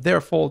 they have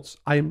their faults.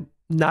 I'm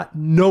not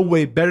no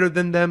way better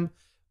than them,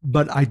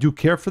 but I do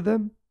care for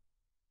them.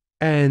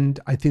 And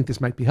I think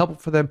this might be helpful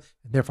for them.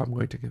 And therefore, I'm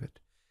going to give it.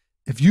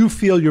 If you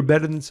feel you're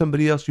better than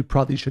somebody else, you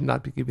probably should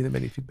not be giving them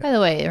any feedback. By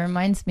the way, it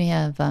reminds me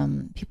of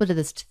people did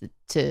this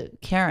to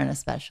Karen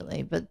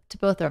especially, but to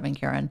both Irv and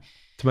Karen.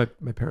 To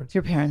my parents.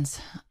 Your parents.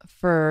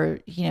 For,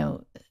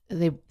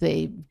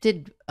 they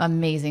did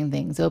amazing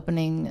things,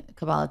 opening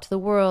Kabbalah to the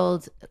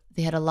world.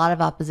 They had a lot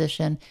of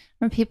opposition.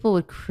 When people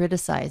would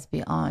criticize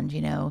beyond,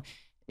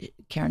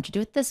 Karen should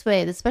do it this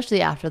way,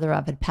 especially after the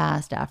Rav had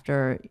passed,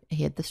 after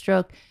he had the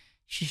stroke.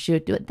 She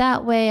should do it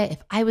that way.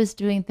 If I was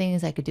doing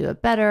things, I could do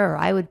it better, or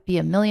I would be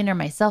a millionaire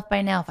myself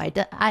by now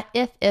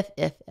if.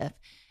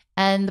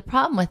 And the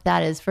problem with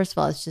that is, first of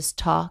all, it's just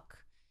talk.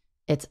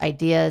 It's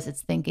ideas,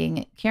 it's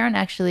thinking. Karen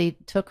actually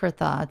took her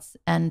thoughts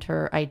and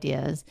her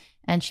ideas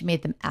and she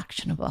made them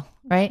actionable,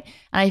 right?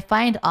 And I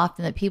find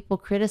often that people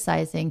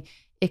criticizing,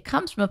 it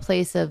comes from a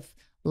place of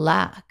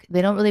lack.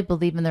 They don't really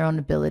believe in their own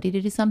ability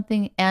to do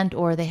something, and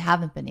or they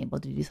haven't been able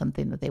to do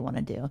something that they want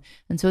to do.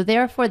 And so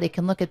therefore they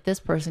can look at this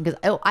person because,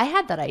 oh, I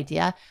had that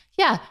idea.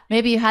 Yeah,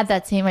 maybe you had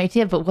that same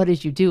idea, but what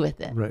did you do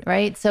with it?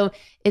 Right? So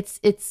it's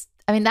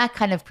that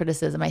kind of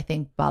criticism I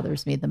think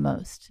bothers me the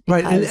most.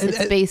 Because right. And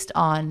it's based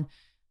on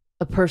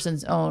a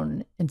person's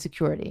own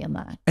insecurity and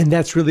lack. And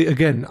that's really,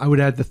 again, I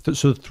would add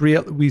three,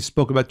 we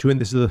spoke about two,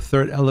 and this is the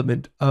third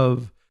element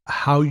of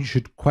how you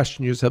should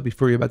question yourself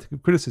before you're about to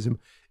give criticism.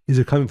 Is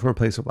it coming from a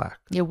place of lack?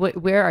 Yeah.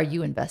 Where are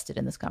you invested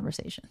in this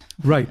conversation?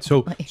 Right.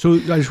 So I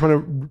just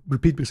want to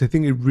repeat, because I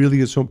think it really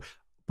is so,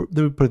 let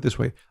me put it this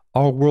way.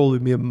 Our world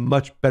would be a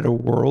much better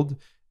world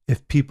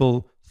if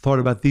people thought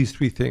about these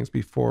three things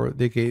before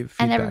they gave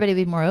feedback. And everybody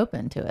would be more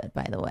open to it,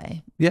 by the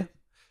way. Yeah.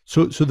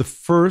 So the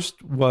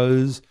first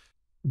was,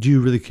 do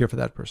you really care for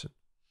that person?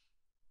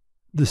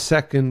 The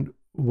second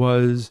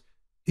was,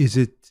 is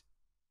it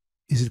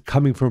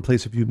coming from a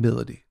place of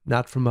humility,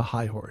 not from a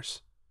high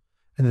horse?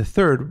 And the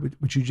third,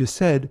 which you just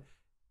said,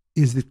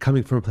 is it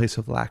coming from a place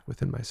of lack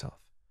within myself?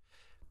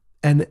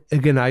 And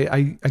again,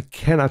 I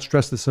cannot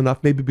stress this enough,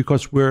 maybe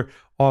because we're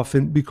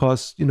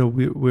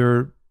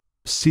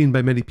seen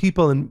by many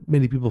people, and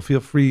many people feel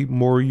free,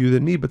 more you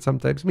than me, but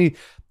sometimes me,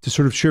 to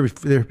sort of share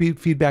their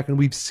feedback. And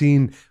we've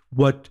seen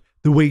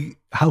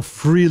how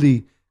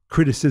freely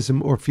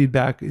criticism or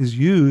feedback is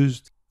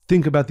used.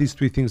 Think about these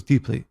three things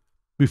deeply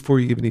before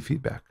you give any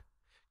feedback.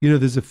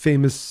 There's a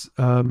famous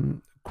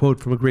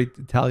quote from a great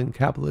Italian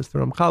kabbalist, the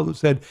Ramchal, who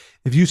said,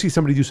 if you see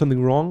somebody do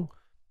something wrong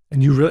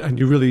and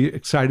you're really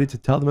excited to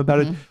tell them about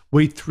it,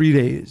 wait 3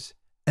 days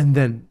and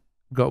then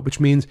go. Which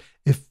means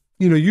if,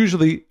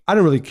 usually I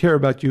don't really care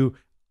about you.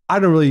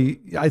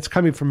 It's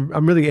coming from,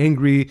 I'm really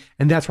angry,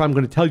 and that's why I'm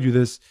going to tell you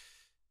this.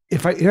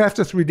 If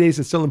after 3 days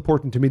it's still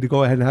important to me to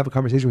go ahead and have a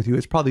conversation with you,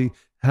 it's probably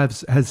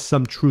has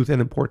some truth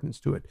and importance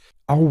to it.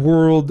 Our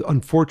world,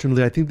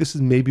 unfortunately, I think this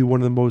is maybe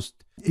one of the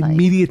most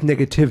immediate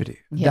negativity.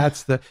 Yeah.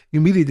 That's the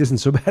immediate isn't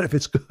so bad if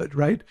it's good,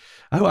 right?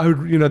 I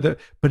would,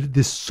 but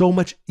there's so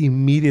much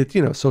immediate,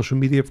 social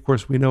media, of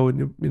course, we know,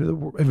 and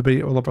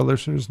everybody, all of our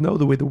listeners know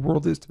the way the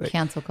world is today.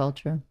 Cancel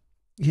culture.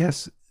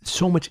 Yes,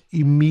 so much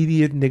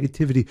immediate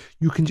negativity.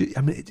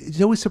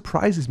 It always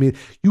surprises me.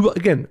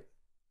 Again,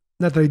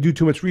 not that I do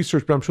too much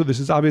research, but I'm sure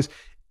this is obvious.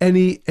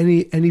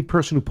 Any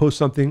person who posts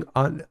something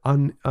on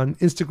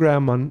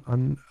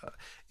Instagram,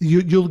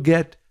 you'll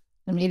get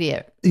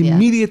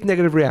immediate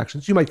negative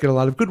reactions. You might get a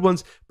lot of good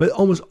ones, but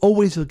almost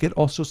always you'll get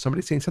also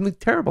somebody saying something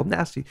terrible,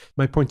 nasty.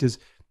 My point is,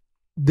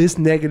 this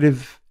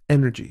negative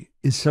energy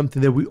is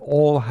something that we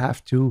all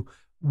have to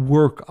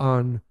work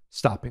on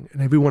stopping,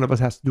 and every one of us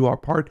has to do our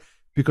part.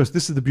 because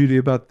this is the beauty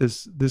about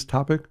this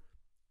topic.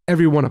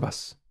 Every one of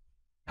us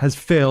has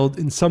failed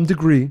in some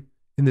degree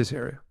in this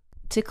area.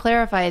 To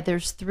clarify,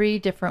 there's 3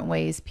 different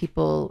ways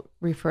people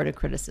refer to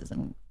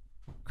criticism.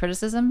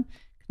 Criticism,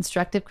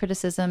 constructive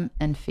criticism,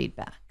 and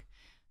feedback.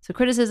 So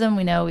criticism,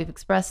 we know, we've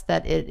expressed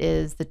that it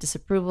is the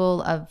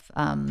disapproval of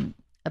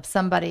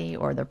somebody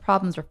or their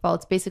problems or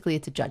faults. Basically,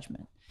 it's a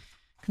judgment.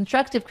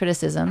 Constructive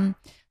criticism,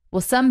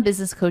 well, some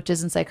business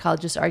coaches and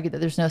psychologists argue that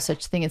there's no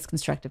such thing as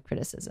constructive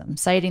criticism,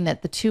 citing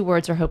that the 2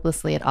 words are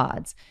hopelessly at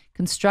odds.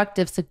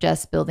 Constructive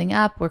suggests building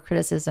up, where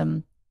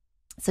criticism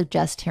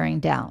suggests tearing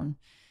down.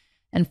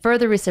 And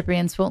further,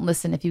 recipients won't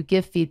listen if you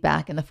give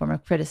feedback in the form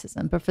of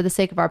criticism. But for the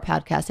sake of our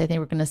podcast, I think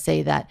we're going to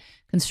say that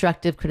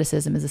constructive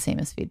criticism is the same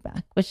as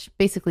feedback, which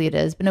basically it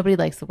is, but nobody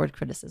likes the word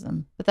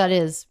criticism. But that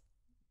is,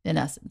 in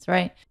essence,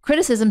 right?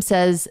 Criticism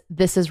says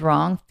this is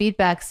wrong.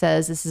 Feedback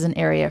says this is an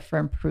area for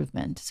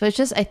improvement. So it's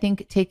just, I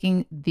think,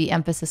 taking the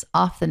emphasis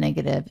off the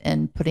negative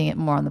and putting it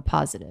more on the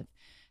positive.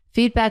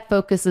 Feedback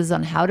focuses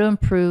on how to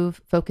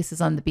improve, focuses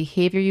on the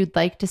behavior you'd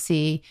like to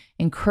see,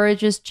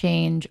 encourages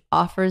change,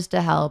 offers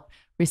to help,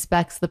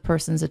 respects the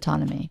person's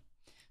autonomy.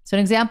 So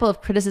an example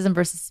of criticism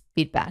versus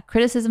feedback.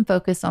 Criticism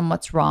focuses on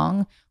what's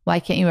wrong.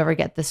 Why can't you ever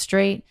get this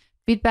straight?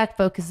 Feedback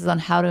focuses on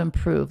how to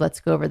improve. Let's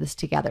go over this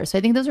together. So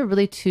I think those are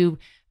really 2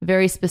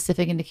 very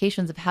specific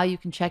indications of how you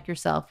can check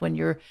yourself when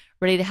you're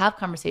ready to have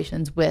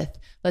conversations with,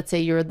 let's say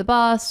you're the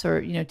boss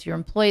or, to your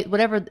employee,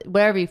 whatever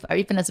you, or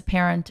even as a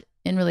parent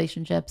in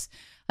relationships.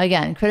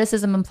 Again,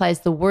 criticism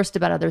implies the worst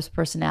about others'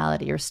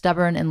 personality or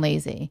stubborn and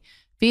lazy.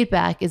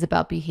 Feedback is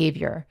about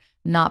behavior,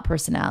 not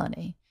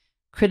personality.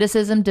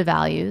 Criticism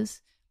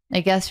devalues. I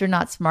guess you're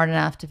not smart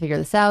enough to figure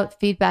this out.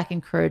 Feedback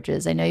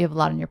encourages. I know you have a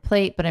lot on your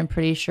plate, but I'm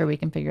pretty sure we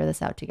can figure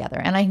this out together.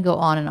 And I can go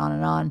on and on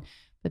and on.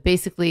 But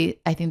basically,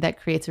 I think that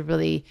creates a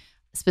really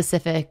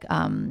specific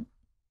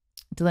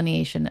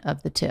delineation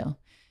of the 2.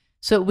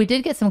 So we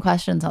did get some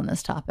questions on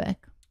this topic.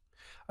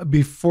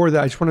 Before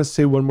that, I just want to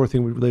say one more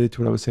thing related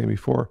to what I was saying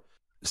before,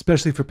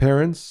 especially for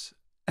parents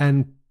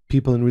and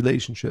people in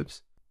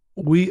relationships.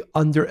 We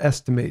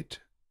underestimate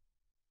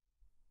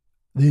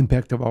the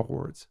impact of our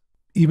words,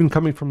 even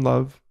coming from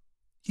love,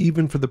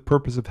 even for the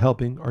purpose of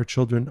helping our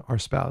children, our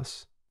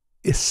spouse,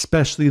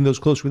 especially in those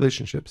close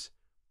relationships.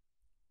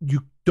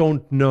 You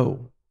don't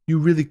know, you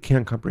really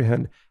can't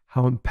comprehend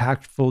how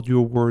impactful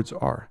your words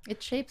are.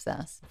 It shapes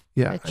us.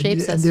 Yeah. It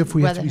shapes us. And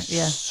therefore, you have to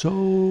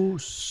be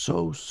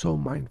so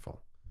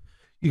mindful.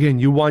 Again,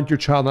 you want your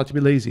child not to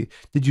be lazy.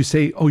 Did you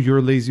say, oh, you're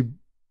a lazy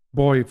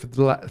boy for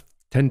the last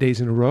 10 days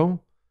in a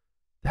row?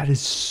 That is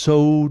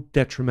so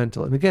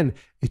detrimental. And again,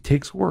 it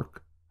takes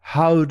work.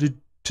 How to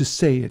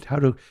say it, how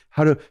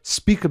to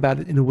speak about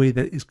it in a way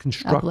that is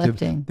constructive,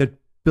 uplifting, that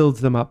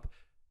builds them up.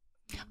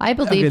 I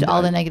believed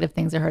all the negative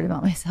things I heard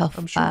about myself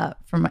from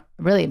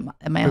my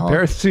whole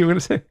parents. You were going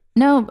to say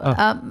no,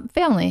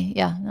 family.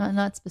 Yeah,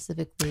 not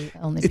specifically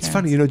only. It's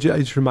funny, it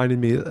just reminded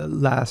me.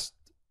 Last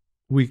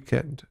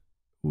weekend,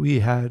 we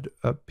had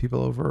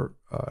people over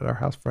at our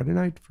house Friday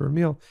night for a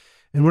meal,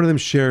 and one of them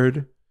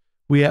shared.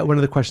 One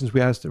of the questions we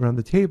asked around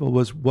the table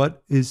was,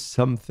 what was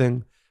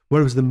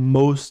the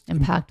most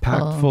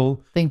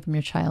impactful thing from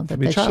your childhood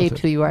that shaped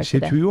who you are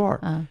today? Shaped who you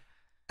are.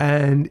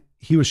 And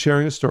he was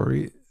sharing a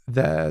story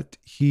that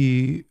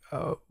he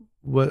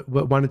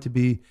wanted to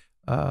be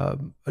a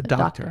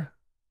doctor.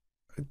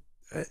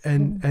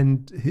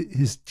 And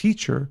his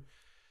teacher,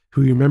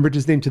 who remembered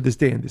his name to this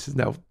day, and this is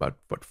now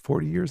about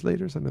 40 years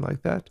later, something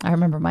like that. I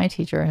remember my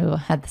teacher who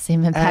had the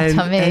same impact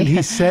on me. And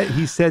he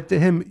said to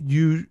him,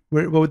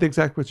 what were the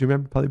exact words? You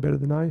remember probably better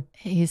than I?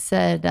 He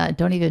said,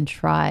 don't even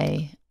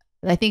try.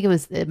 I think it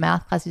was the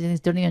math class. He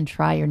said, don't even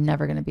try. You're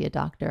never going to be a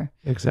doctor.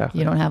 Exactly.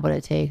 You don't have what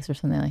it takes, or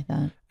something like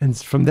that. And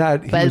from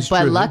that,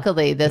 but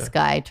luckily this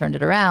guy turned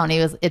it around.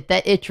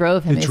 It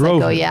drove him. He's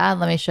like, oh yeah,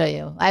 let me show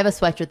you. I have a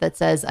sweatshirt that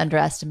says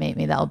 "Underestimate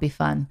me." That'll be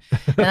fun.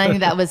 And I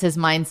think that was his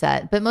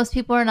mindset. But most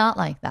people are not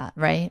like that,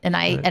 right? And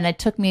it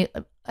took me.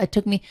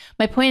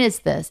 My point is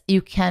this: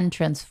 you can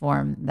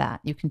transform that.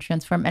 You can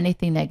transform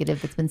anything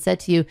negative that's been said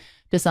to you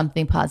to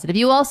something positive.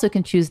 You also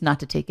can choose not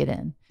to take it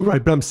in.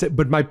 Right,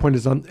 but my point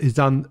is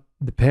on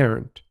the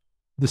parent,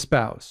 the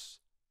spouse,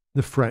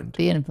 the friend,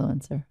 the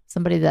influencer,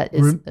 somebody that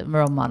is a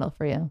role model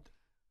for you.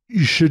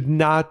 You should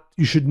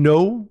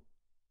know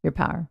your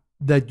power,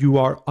 that you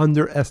are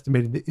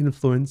underestimating the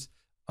influence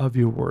of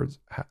your words,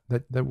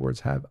 that words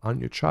have on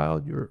your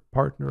child, your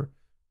partner,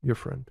 your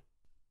friend.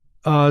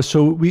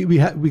 So we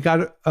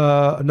got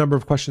a number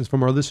of questions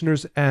from our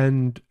listeners,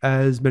 and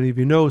as many of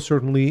you know,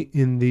 certainly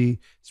in the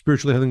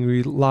Spiritually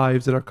Hungry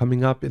Lives that are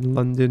coming up in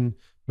London,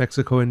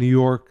 Mexico, and New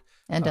York,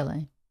 and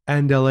LA.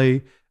 And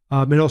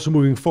also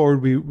moving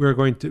forward,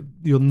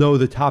 you'll know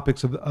the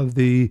topics of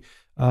the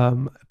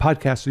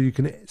podcast, so you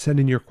can send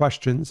in your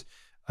questions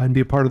and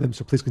be a part of them.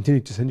 So please continue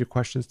to send your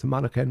questions to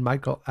Monica and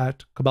Michael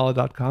at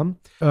Kabbalah.com.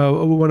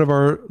 One of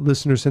our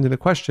listeners sent in a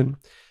question.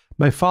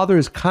 My father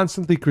is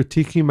constantly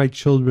critiquing my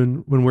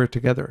children when we're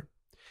together.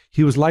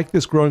 He was like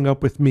this growing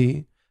up with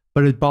me,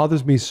 but it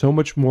bothers me so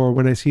much more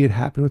when I see it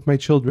happen with my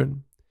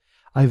children.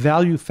 I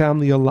value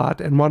family a lot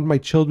and want my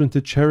children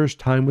to cherish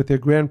time with their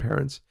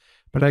grandparents,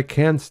 but I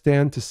can't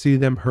stand to see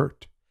them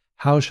hurt.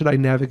 How should I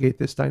navigate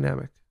this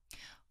dynamic?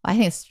 I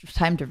think it's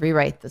time to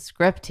rewrite the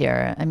script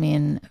here. I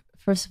mean,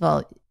 first of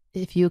all,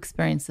 if you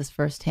experience this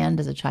firsthand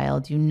as a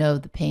child, you know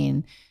the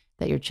pain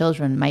that your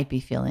children might be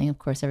feeling. Of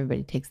course,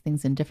 everybody takes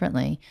things in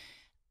differently.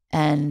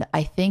 And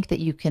I think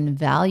that you can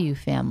value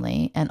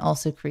family and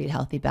also create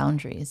healthy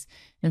boundaries.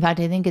 In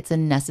fact, I think it's a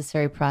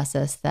necessary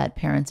process that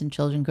parents and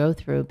children go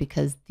through,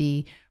 because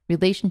the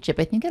relationship,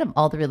 I think out of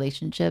all the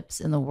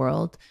relationships in the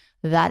world,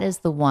 that is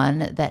the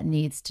one that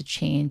needs to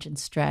change and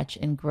stretch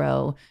and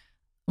grow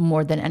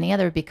more than any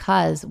other,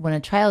 because when a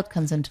child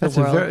comes into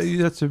the world...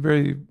 That's a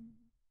very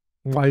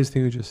wise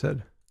thing you just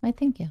said. I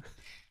thank you.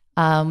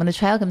 When a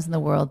child comes in the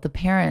world, the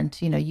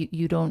parent,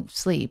 you don't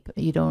sleep,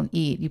 you don't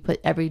eat, you put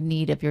every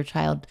need of your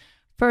child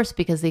first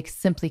because they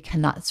simply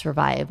cannot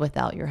survive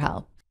without your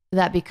help.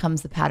 That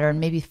becomes the pattern,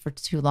 maybe for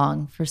too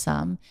long for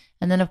some.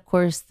 And then, of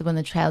course, when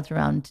the child's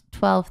around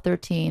 12,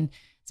 13,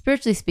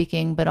 spiritually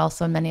speaking, but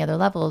also on many other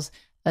levels,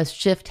 a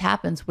shift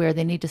happens where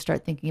they need to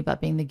start thinking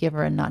about being the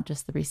giver and not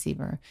just the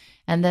receiver.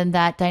 And then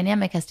that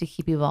dynamic has to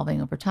keep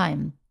evolving over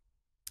time.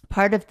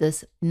 Part of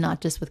this,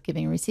 not just with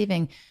giving and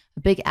receiving,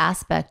 a big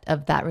aspect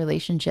of that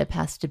relationship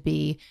has to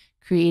be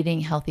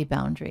creating healthy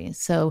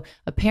boundaries. So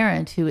a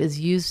parent who is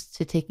used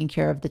to taking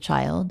care of the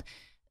child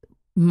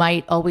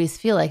might always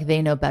feel like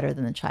they know better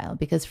than the child,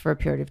 because for a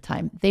period of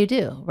time they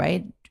do,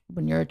 right?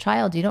 When you're a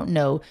child, you don't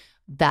know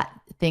that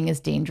thing is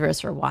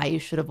dangerous or why you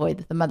should avoid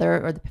it. The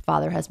mother or the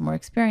father has more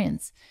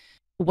experience.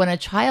 When a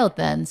child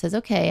then says,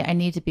 okay, I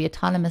need to be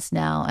autonomous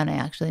now, and I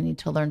actually need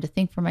to learn to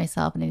think for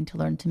myself, and I need to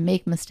learn to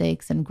make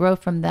mistakes and grow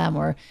from them,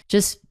 or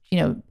just,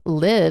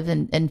 live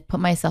and put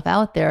myself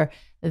out there,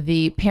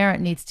 the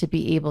parent needs to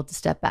be able to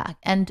step back.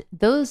 And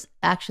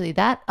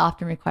that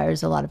often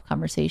requires a lot of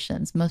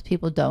conversations. Most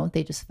people don't.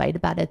 They just fight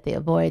about it. They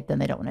avoid, then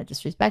they don't want to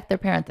disrespect their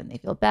parent, then they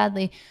feel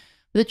badly.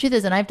 But the truth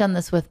is, and I've done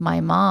this with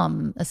my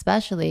mom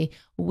especially,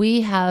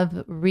 we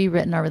have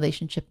rewritten our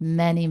relationship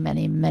many,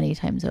 many, many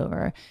times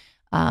over.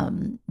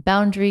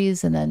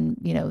 Boundaries, and then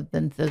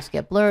those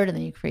get blurred, and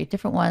then you create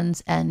different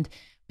ones. And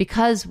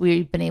because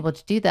we've been able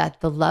to do that,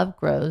 the love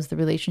grows, the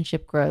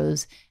relationship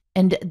grows.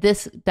 And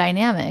this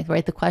dynamic,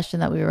 right, the question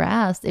that we were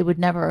asked, it would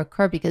never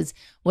occur, because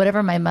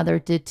whatever my mother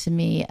did to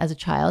me as a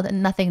child,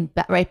 and nothing,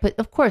 right? But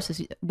of course,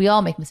 we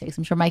all make mistakes.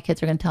 I'm sure my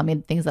kids are going to tell me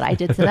things that I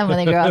did to them when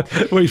they grow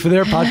up. Wait for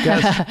their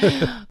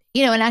podcast.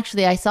 And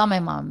actually I saw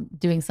my mom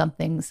doing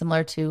something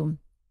similar to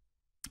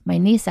my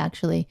niece,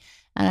 actually.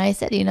 And I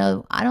said,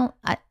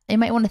 I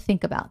might want to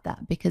think about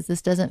that, because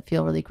this doesn't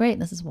feel really great.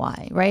 And this is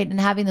why, right? And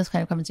having those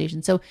kind of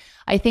conversations. So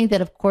I think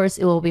that, of course,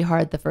 it will be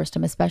hard the first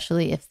time,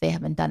 especially if they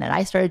haven't done it.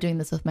 I started doing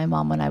this with my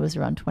mom when I was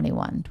around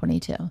 21,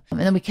 22. And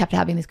then we kept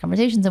having these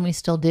conversations, and we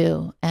still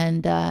do.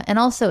 And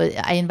also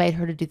I invite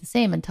her to do the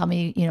same and tell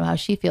me, how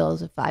she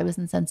feels, if I was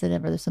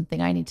insensitive or there's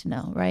something I need to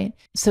know, right?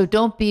 So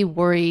don't be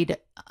worried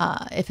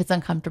if it's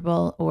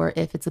uncomfortable or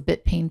if it's a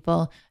bit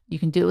painful. You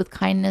can do it with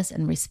kindness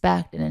and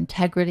respect and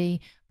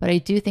integrity. But I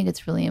do think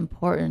it's really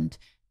important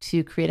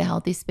to create a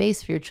healthy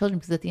space for your children,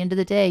 because at the end of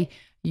the day,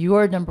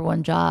 your number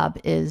one job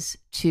is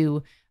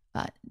to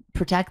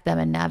protect them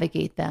and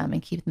navigate them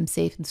and keep them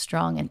safe and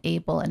strong and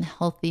able and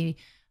healthy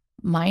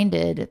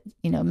minded,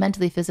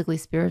 mentally, physically,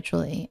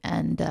 spiritually.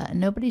 And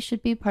nobody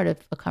should be part of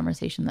a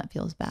conversation that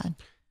feels bad.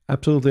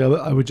 Absolutely.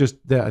 I would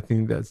I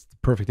think that's the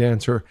perfect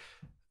answer.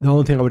 The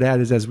only thing I would add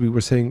is, as we were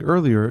saying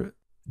earlier,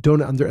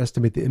 don't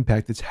underestimate the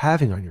impact it's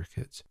having on your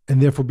kids.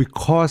 And therefore,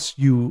 because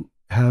you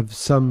have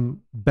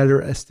some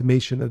better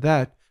estimation of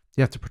that,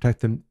 you have to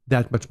protect them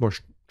that much more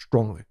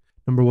strongly.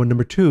 Number one.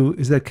 Number two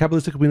is that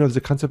kabbalistically, we know there's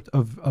a concept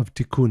of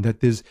tikkun, that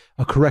there's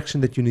a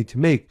correction that you need to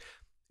make.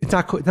 It's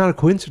not a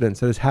coincidence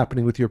that it's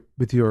happening with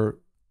your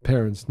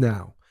parents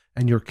now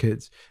and your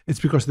kids. It's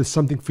because there's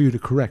something for you to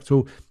correct.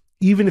 So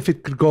even if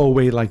it could go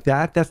away like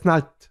that, that's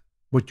not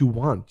what you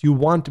want. You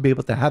want to be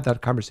able to have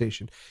that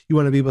conversation. You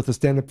want to be able to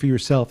stand up for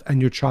yourself and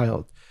your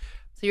child.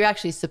 So you're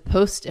actually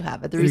supposed to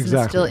have it. The reason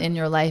it's still in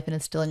your life and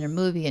it's still in your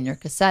movie and your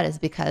cassette is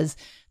because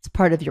it's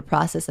part of your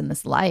process in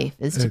this life,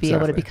 is to be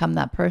able to become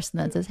that person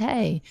that says,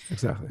 hey,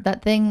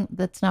 that thing,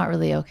 that's not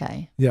really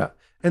okay. Yeah.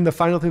 And the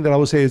final thing that I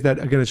will say is that,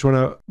 again, I just want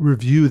to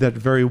review that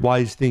very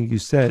wise thing you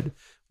said,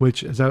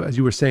 which, as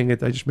you were saying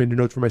it, I just made a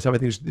note for myself. I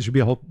think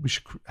we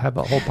should have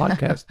a whole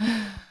podcast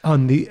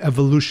on the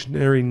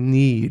evolutionary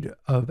need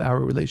of our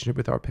relationship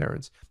with our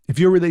parents. If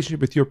your relationship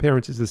with your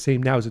parents is the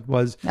same now as it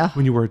was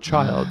when you were a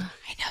child.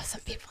 I know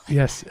some people.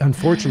 Yes,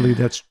 unfortunately,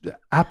 that's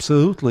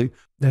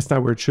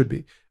not where it should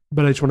be.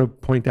 But I just want to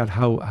point out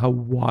how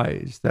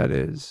wise that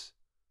is.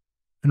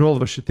 And all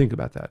of us should think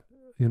about that.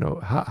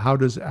 How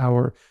does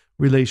our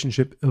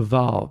relationship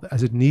evolve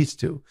as it needs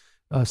to?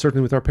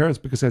 Certainly with our parents,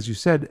 because as you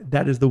said,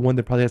 that is the one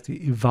that probably has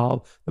to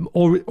evolve.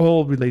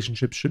 All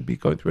relationships should be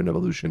going through an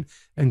evolution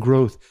and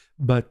growth,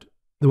 but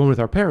the one with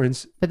our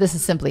parents. But this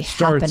is simply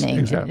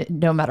happening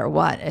no matter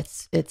what.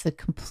 It's a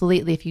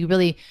completely, if you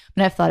really,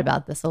 I've thought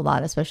about this a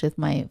lot, especially with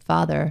my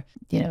father,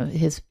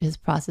 his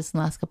process in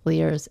the last couple of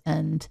years.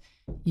 And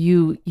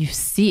you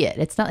see it.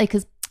 It's not like,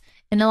 because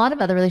in a lot of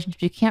other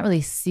relationships, you can't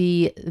really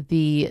see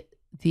the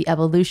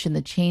evolution,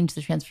 the change,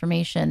 the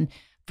transformation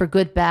for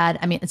good, bad.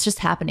 I mean, it's just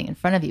happening in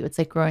front of you. It's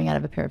like growing out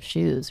of a pair of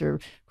shoes or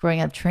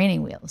growing out of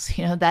training wheels.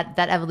 You know, that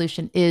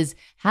evolution is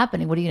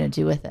happening. What are you going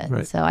to do with it?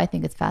 Right. So I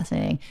think it's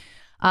fascinating.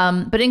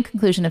 But in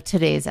conclusion of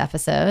today's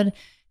episode,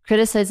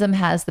 criticism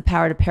has the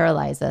power to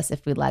paralyze us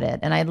if we let it.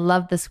 And I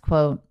love this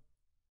quote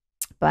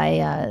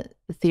by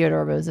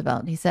Theodore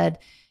Roosevelt. He said,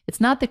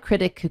 "It's not the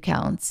critic who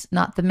counts,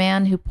 not the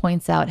man who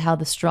points out how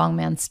the strong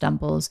man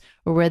stumbles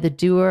or where the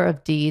doer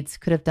of deeds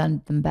could have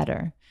done them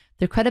better.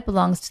 The credit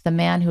belongs to the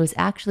man who is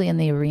actually in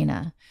the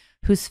arena,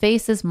 whose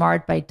face is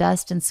marred by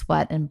dust and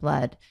sweat and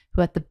blood,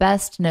 who at the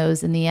best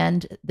knows in the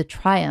end the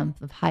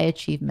triumph of high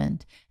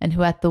achievement, and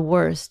who at the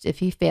worst, if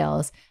he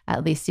fails,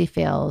 at least he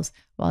fails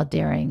while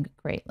daring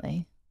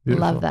greatly."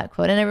 Beautiful. Love that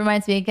quote. And it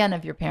reminds me again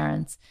of your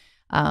parents.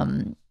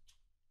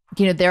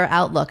 You know, their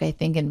outlook, I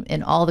think,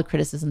 in all the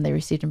criticism they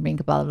received in bringing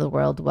Kabbalah to the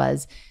world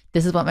was,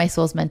 this is what my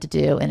soul's meant to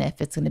do. And if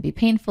it's going to be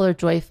painful or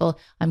joyful,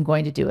 I'm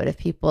going to do it. If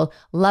people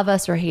love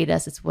us or hate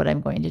us, it's what I'm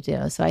going to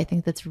do. So I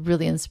think that's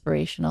really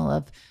inspirational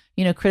of,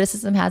 you know,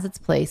 criticism has its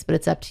place, but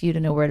it's up to you to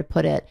know where to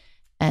put it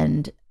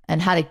and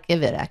how to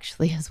give it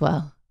actually as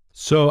well.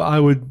 So I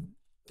would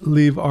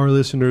leave our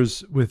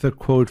listeners with a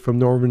quote from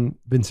Norman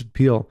Vincent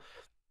Peale.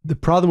 The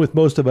problem with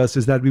most of us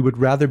is that we would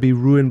rather be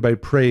ruined by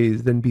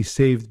praise than be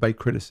saved by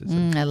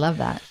criticism. I love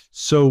that.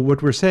 So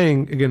what we're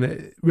saying,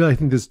 again, really, I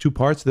think there's two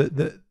parts.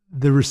 The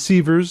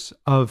receivers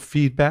of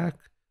feedback,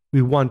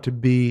 we want to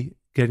be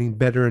getting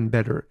better and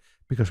better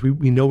because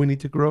we know we need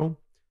to grow.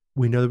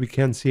 We know that we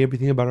can't see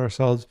everything about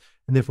ourselves,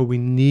 and therefore we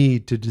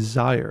need to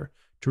desire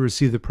to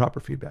receive the proper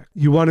feedback.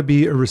 You want to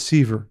be a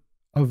receiver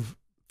of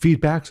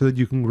feedback so that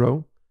you can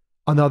grow.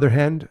 On the other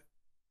hand,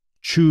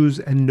 choose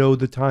and know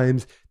the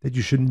times that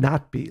you should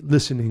not be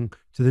listening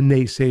to the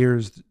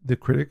naysayers, the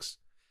critics.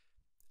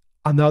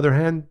 On the other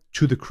hand,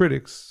 to the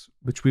critics,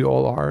 which we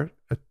all are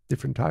at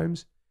different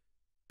times,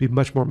 be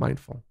much more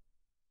mindful.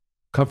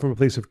 Come from a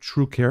place of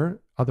true care,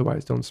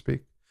 otherwise don't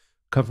speak.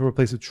 Come from a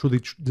place of truly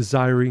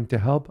desiring to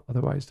help,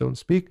 otherwise don't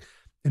speak.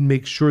 And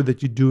make sure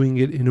that you're doing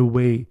it in a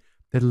way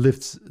that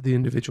lifts the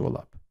individual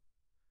up.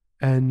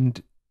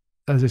 And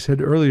as I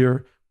said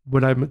earlier,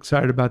 what I'm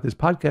excited about this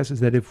podcast is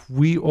that if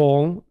we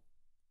all,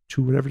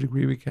 to whatever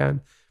degree we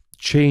can,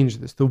 change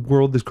this, the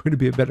world is going to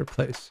be a better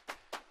place.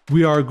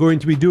 We are going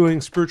to be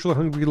doing Spiritual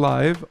Hungry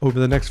Live over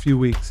the next few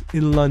weeks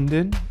in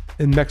London,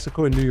 in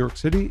Mexico, in New York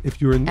City. If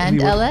you're in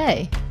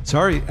LA.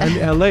 Sorry, and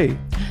LA.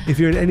 If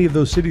you're in any of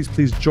those cities,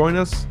 please join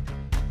us.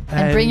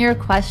 And bring your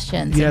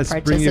questions. Yes,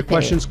 and bring your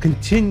questions.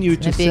 Continue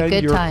to send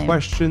your time.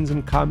 questions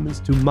and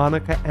comments to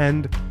Monica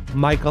and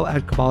Michael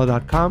at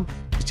Kabbalah.com.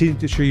 Continue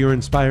to share your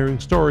inspiring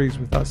stories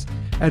with us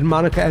at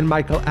Monica and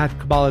Michael at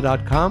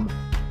Kabbalah.com.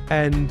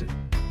 And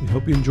we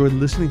hope you enjoyed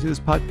listening to this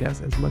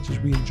podcast as much as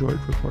we enjoyed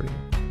recording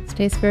it.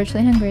 Stay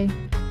spiritually hungry.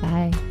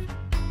 Bye.